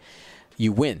die,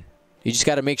 you win. You just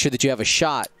got to make sure that you have a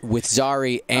shot with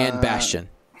Zari and Bastion.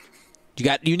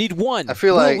 You need 1. I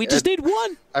feel like we just need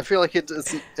 1. I feel like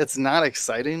it's not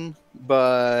exciting,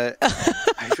 but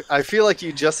I feel like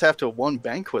you just have to 1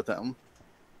 bank with him.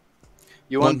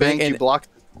 You 1 bank, you block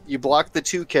the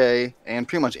 2K, and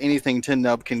pretty much anything Tin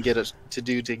Nub can get to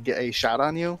get a shot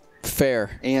on you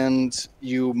Fair. And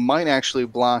you might actually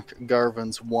block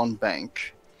Garvin's one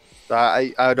bank.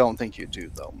 I don't think you do,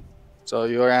 though. So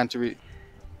you're going to have to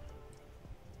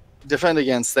defend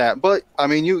against that. But, I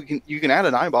mean, you can add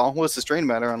an eyeball. What's the strain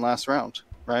matter on last round,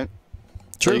 right?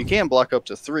 True. So you can block up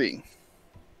to 3.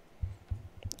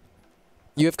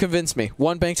 You have convinced me.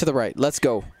 One bank to the right. Let's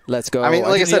go. Let's go. I mean,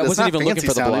 like I said, it's wasn't not even looking fancy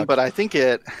for the sounding, block. but I think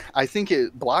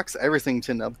it blocks everything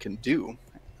Tin Nub can do.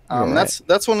 Right.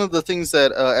 That's one of the things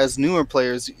that as newer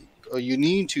players you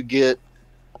need to get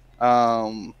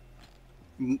out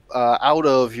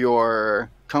of your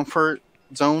comfort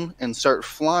zone and start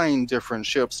flying different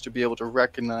ships to be able to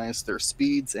recognize their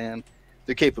speeds and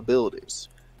their capabilities.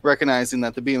 Recognizing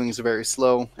that the B-wings are very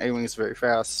slow, A-wings are very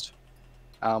fast,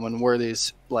 and where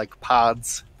these like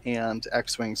pods and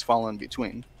X-wings fall in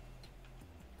between.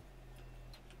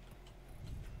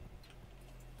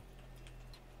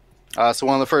 So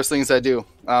one of the first things I do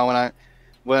when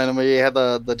we had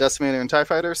the Decimator and TIE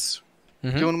Fighters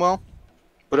doing well,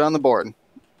 put it on the board.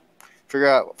 Figure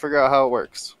out how it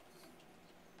works.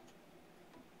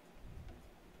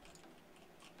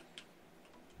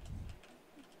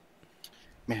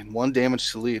 Man, 1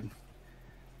 damage to lead.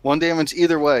 1 damage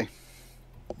either way.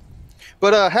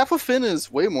 But half of Finn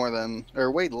is way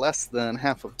less than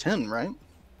half of 10, right?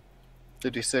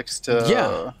 56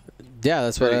 to yeah,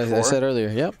 that's what I said earlier.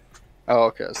 Yep. Oh,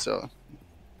 okay. So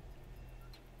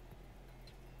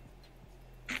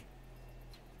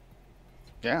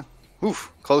yeah,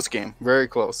 oof, close game, very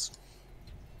close.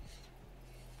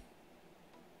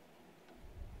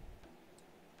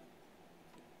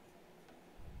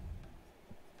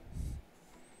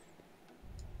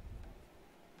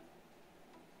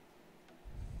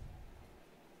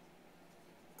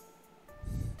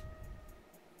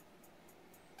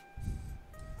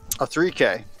 A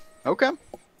 3K. Okay.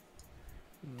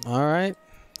 All right.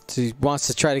 So he wants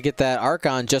to try to get that arc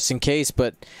on just in case,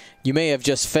 but you may have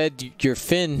just fed your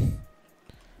Finn.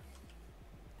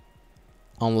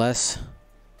 Unless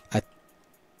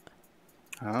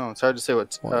Oh, it's hard to say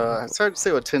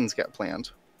what Tin's got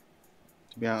planned.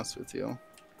 To be honest with you,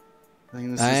 I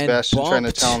think this is Sebastian trying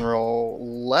to town roll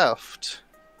left.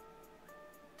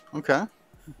 Okay.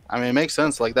 I mean, it makes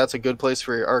sense. Like that's a good place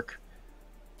for your arc.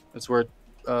 That's where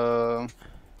Tin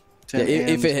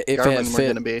if Garvin it were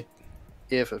going to be,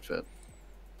 if it fit.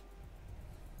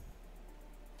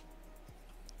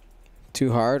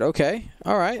 Too hard. Okay.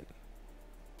 All right.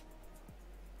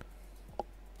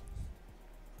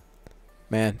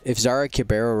 Man, if Zara could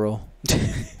barrel roll.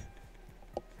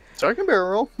 Zara can barrel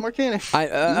roll. Why can't he?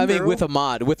 I mean, with a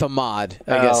mod.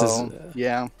 I guess is.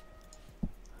 Yeah.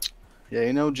 Yeah,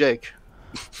 you know Jake.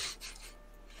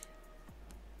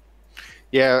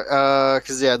 Yeah,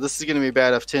 because this is going to be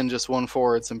bad if Tin just won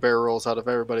forwards and barrel rolls out of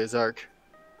everybody's arc.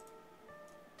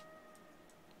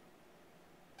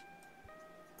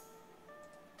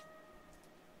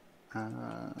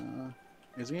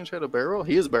 Is he going to try to barrel roll?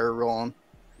 He is barrel rolling.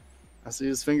 I see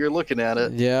his finger looking at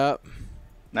it. Yep.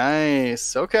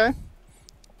 Nice. Okay.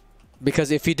 Because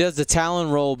if he does the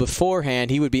Talon roll beforehand,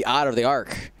 he would be out of the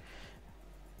arc.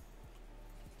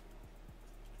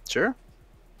 Sure.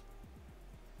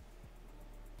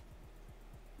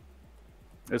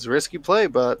 It's a risky play,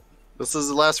 but this is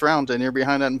the last round, and you're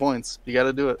behind in points. You got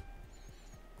to do it.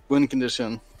 Win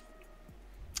condition.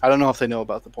 I don't know if they know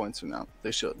about the points or not.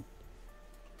 They should.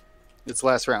 It's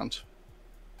last round.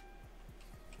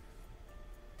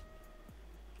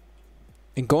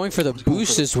 And going for the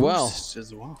boost as well. Boost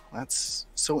as well. That's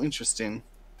so interesting.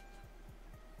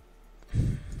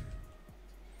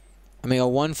 I mean, a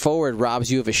 1 forward robs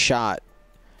you of a shot.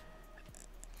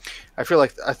 I feel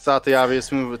like I thought the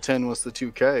obvious move with 10 was the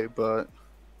 2K, but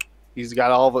he's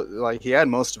got all the, like, he had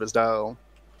most of his dial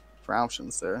for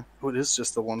options there. Oh, it is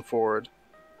just the 1 forward.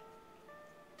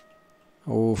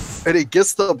 Oof. And he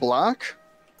gets the block?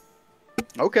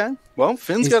 Okay. Well,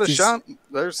 Finn's got a shot.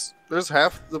 There's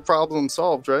half the problem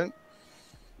solved, right?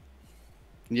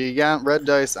 You got red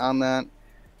dice on that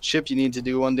chip you need to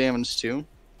do 1 damage to.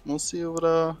 We'll see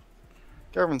what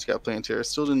Garvin's got planned here.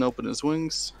 Still didn't open his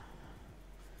wings.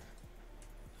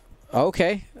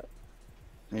 Okay.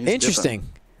 Interesting.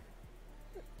 Dipping.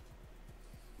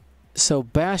 So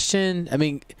Bastion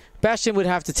would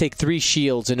have to take 3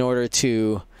 shields in order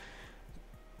to...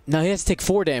 No, he has to take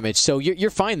 4 damage, so you're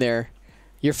fine there.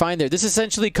 You're fine there. This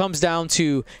essentially comes down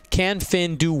to, can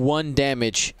Finn do 1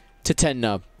 damage to Tin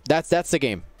Nub? That's the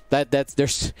game.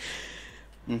 There's...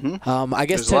 I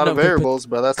guess there's a lot of variables,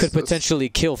 but that's could potentially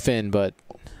kill Finn, but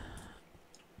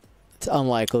it's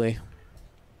unlikely.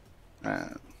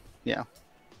 Yeah.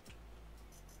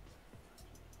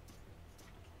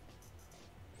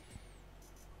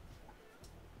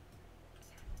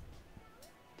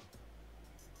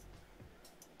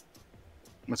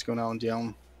 What's going on,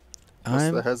 Dion? What's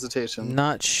I'm the hesitation?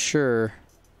 not sure.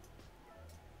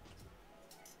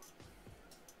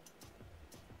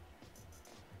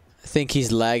 I think he's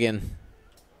lagging.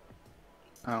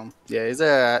 Yeah, he's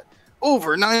at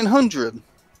over 900.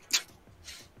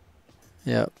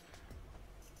 Yep.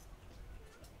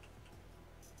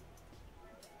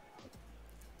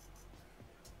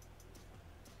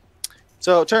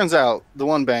 So it turns out the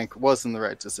one bank wasn't the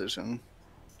right decision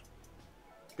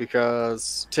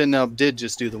because Tin Nub did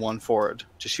just do the one forward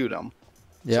to shoot him.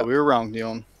 Yep. So we were wrong,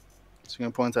 Dion. So I'm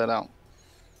gonna point that out.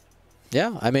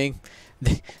 Yeah, I mean,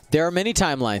 there are many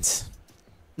timelines.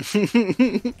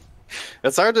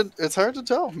 It's hard to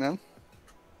tell, man.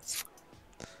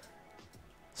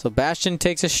 So Bastion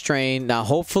takes a strain. Now,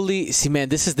 hopefully, see, man,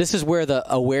 this is where the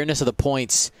awareness of the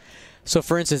points. So,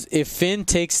 for instance, if Finn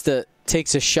takes a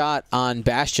shot on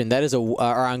Bastion, that is or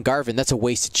on Garvin, that's a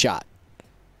wasted shot.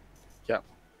 Yeah.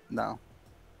 No.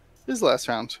 This is the last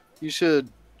round. You should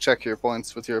check your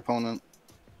points with your opponent.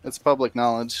 It's public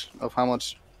knowledge of how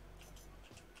much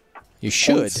You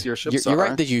should. points your ships You're are.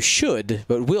 right that you should,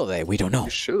 but will they? We don't know. You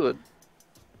should.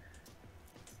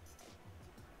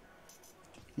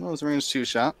 Well, it was a range 2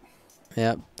 shot.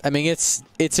 Yeah, I mean it's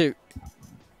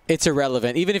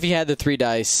irrelevant. Even if you had the 3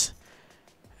 dice,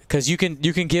 because you can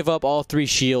give up all 3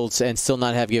 shields and still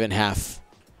not have given half.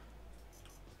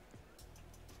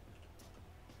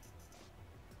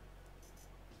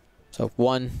 So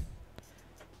 1.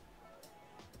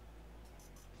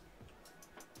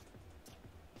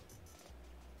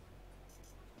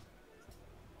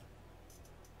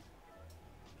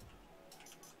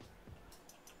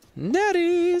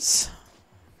 Netties.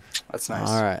 That's nice.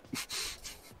 All right.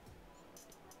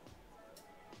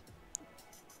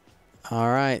 All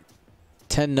right.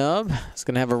 10 Nub. It's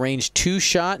going to have a range 2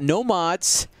 shot. No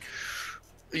mods.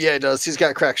 Yeah, he does. He's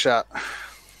got crack shot.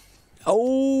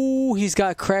 Oh, he's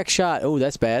got crack shot. Oh,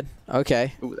 that's bad.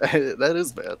 Okay. Ooh, that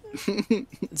is bad.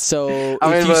 So I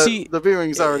if mean, you but see, the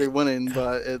B-Wing's already winning,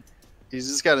 but he's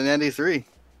just got an ND3.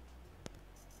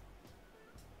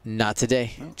 not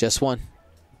today. Just 1.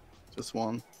 Just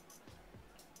 1.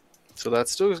 So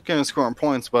that's still going to score him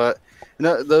points, but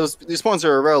these points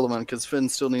are irrelevant because Finn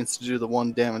still needs to do the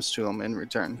 1 damage to him in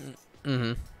return.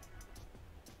 Mm-hmm.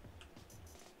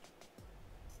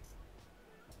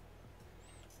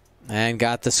 And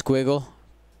got the squiggle.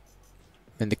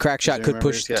 And the crack shot could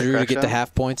push through to get the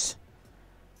half points.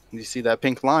 You see that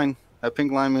pink line? That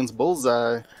pink line means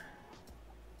bullseye.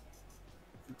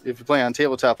 If you play on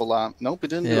tabletop a lot. Nope, it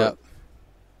didn't do it.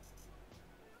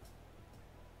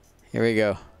 Here we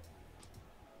go.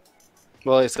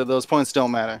 Well, I said those points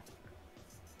don't matter.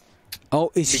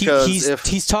 Oh,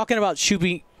 he's talking about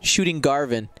shooting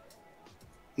Garvin.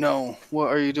 No, what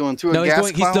are you doing? Through No, a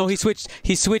gas cloud? he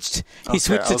switched Okay,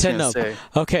 to 10 Nub.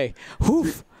 Okay.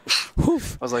 Woof.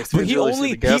 Woof. I was like, But he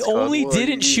really only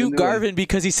didn't shoot Garvin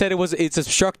because he said it's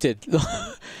obstructed.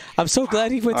 I'm so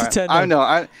glad he went to 10 Nub. I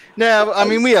know. I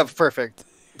mean, we have perfect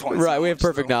points. Right, we have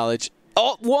perfect knowledge.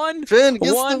 Oh, 1. Finn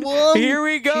gets one. the 1. Here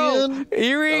we go. Finn.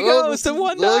 Here we go. It's the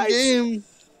 1 nice. Game.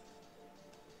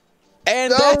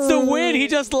 And that's the win. He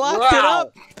just locked it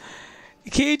up.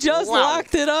 He just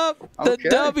locked it up. The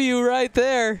W right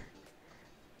there.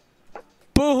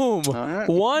 Boom. Right.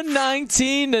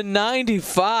 119 to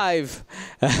 95.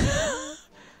 All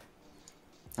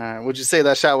right. Would you say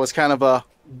that shot was kind of a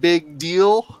big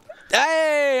deal?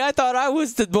 Hey, I thought I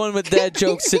was the one with dad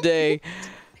jokes today.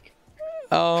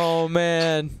 Oh,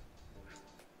 man.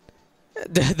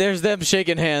 There's them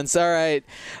shaking hands. All right.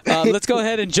 Let's go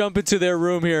ahead and jump into their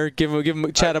room here.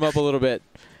 Chat them up a little bit.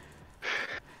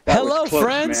 Hello, close,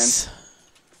 friends. Man.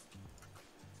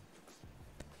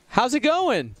 How's it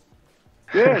going?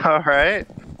 Good. All right.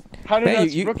 How did Man,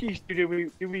 us rookies do? Did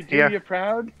we do you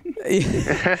proud?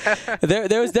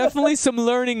 There was definitely some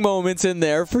learning moments in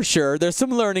there for sure. There's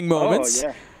some learning moments. Oh,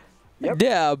 yeah. Yep.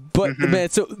 Yeah, but man,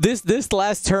 so this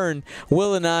last turn,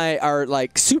 Will and I are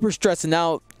like super stressing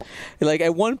out. Like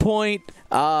at one point,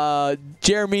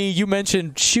 Jeremy, you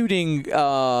mentioned shooting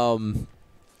Garvin,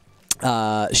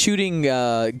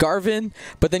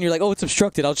 but then you're like, oh, it's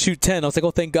obstructed. I'll shoot 10. I was like,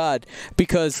 oh, thank God,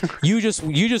 because you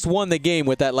just won the game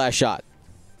with that last shot.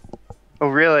 Oh,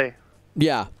 really?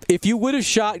 Yeah, if you would have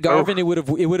shot Garvin, it would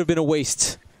have been a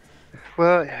waste.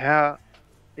 Well, yeah.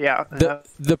 Yeah.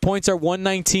 The points are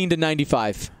 119 to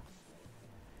 95.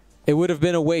 It would have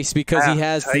been a waste because he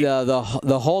has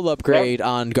the hull upgrade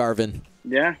on Garvin.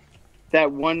 Yeah,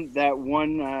 that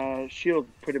one shield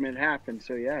put him in half, and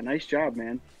so yeah, nice job,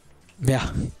 man.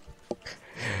 Yeah,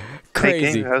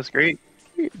 crazy. That was great.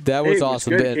 That was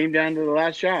awesome. Good. Came down to the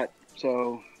last shot,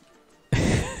 so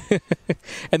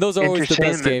And those are always the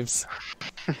best Entertainment. games.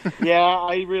 Yeah,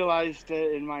 I realized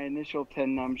in my initial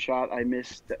 10 num shot, I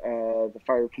missed the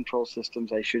fire control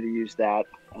systems. I should have used that.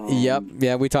 Yep.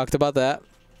 Yeah, we talked about that.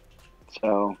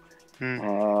 So, Hmm.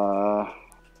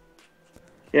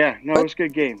 yeah, no, it was a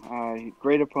good game.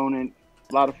 Great opponent.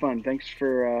 A lot of fun. Thanks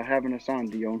for having us on,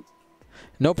 Dion.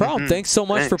 No problem. Thanks so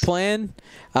much for Thanks. playing.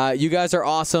 You guys are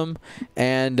awesome,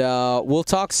 and we'll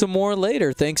talk some more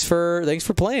later. Thanks for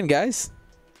playing, guys.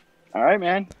 All right,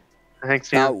 man.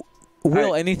 Thanks, Ian.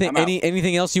 Will, right, anything I'm out.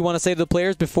 anything else you want to say to the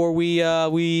players before we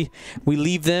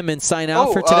leave them and sign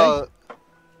out for today?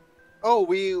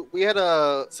 We had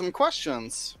some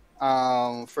questions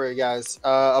for you guys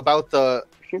about the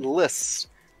lists.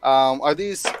 Are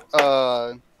these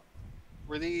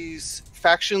were these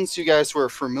factions you guys were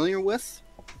familiar with?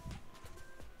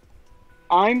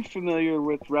 I'm familiar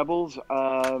with Rebels,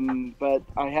 but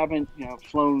I haven't,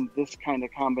 flown this kind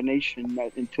of combination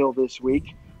until this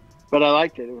week. But I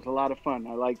liked it. It was a lot of fun.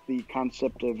 I liked the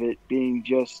concept of it being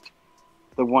just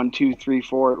the 1, 2, 3,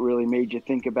 4. It really made you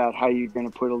think about how you're going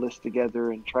to put a list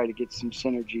together and try to get some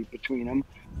synergy between them.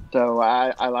 So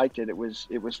I liked it. It was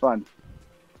fun.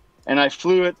 And I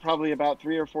flew it probably about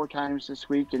 3 or 4 times this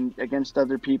week and against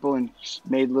other people and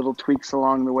made little tweaks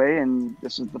along the way. And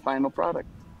this is the final product.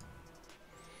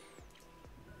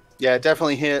 Yeah, it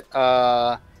definitely hit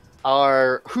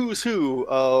our who's who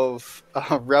of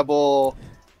Rebel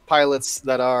pilots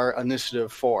that are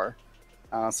Initiative 4.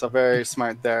 So very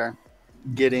smart there,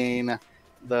 getting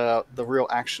the real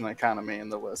action economy in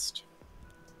the list.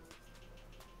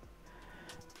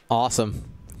 Awesome.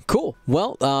 Cool.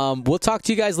 Well, we'll talk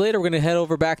to you guys later. We're going to head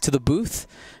over back to the booth,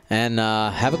 and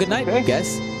have a good night, Okay.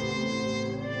 guys.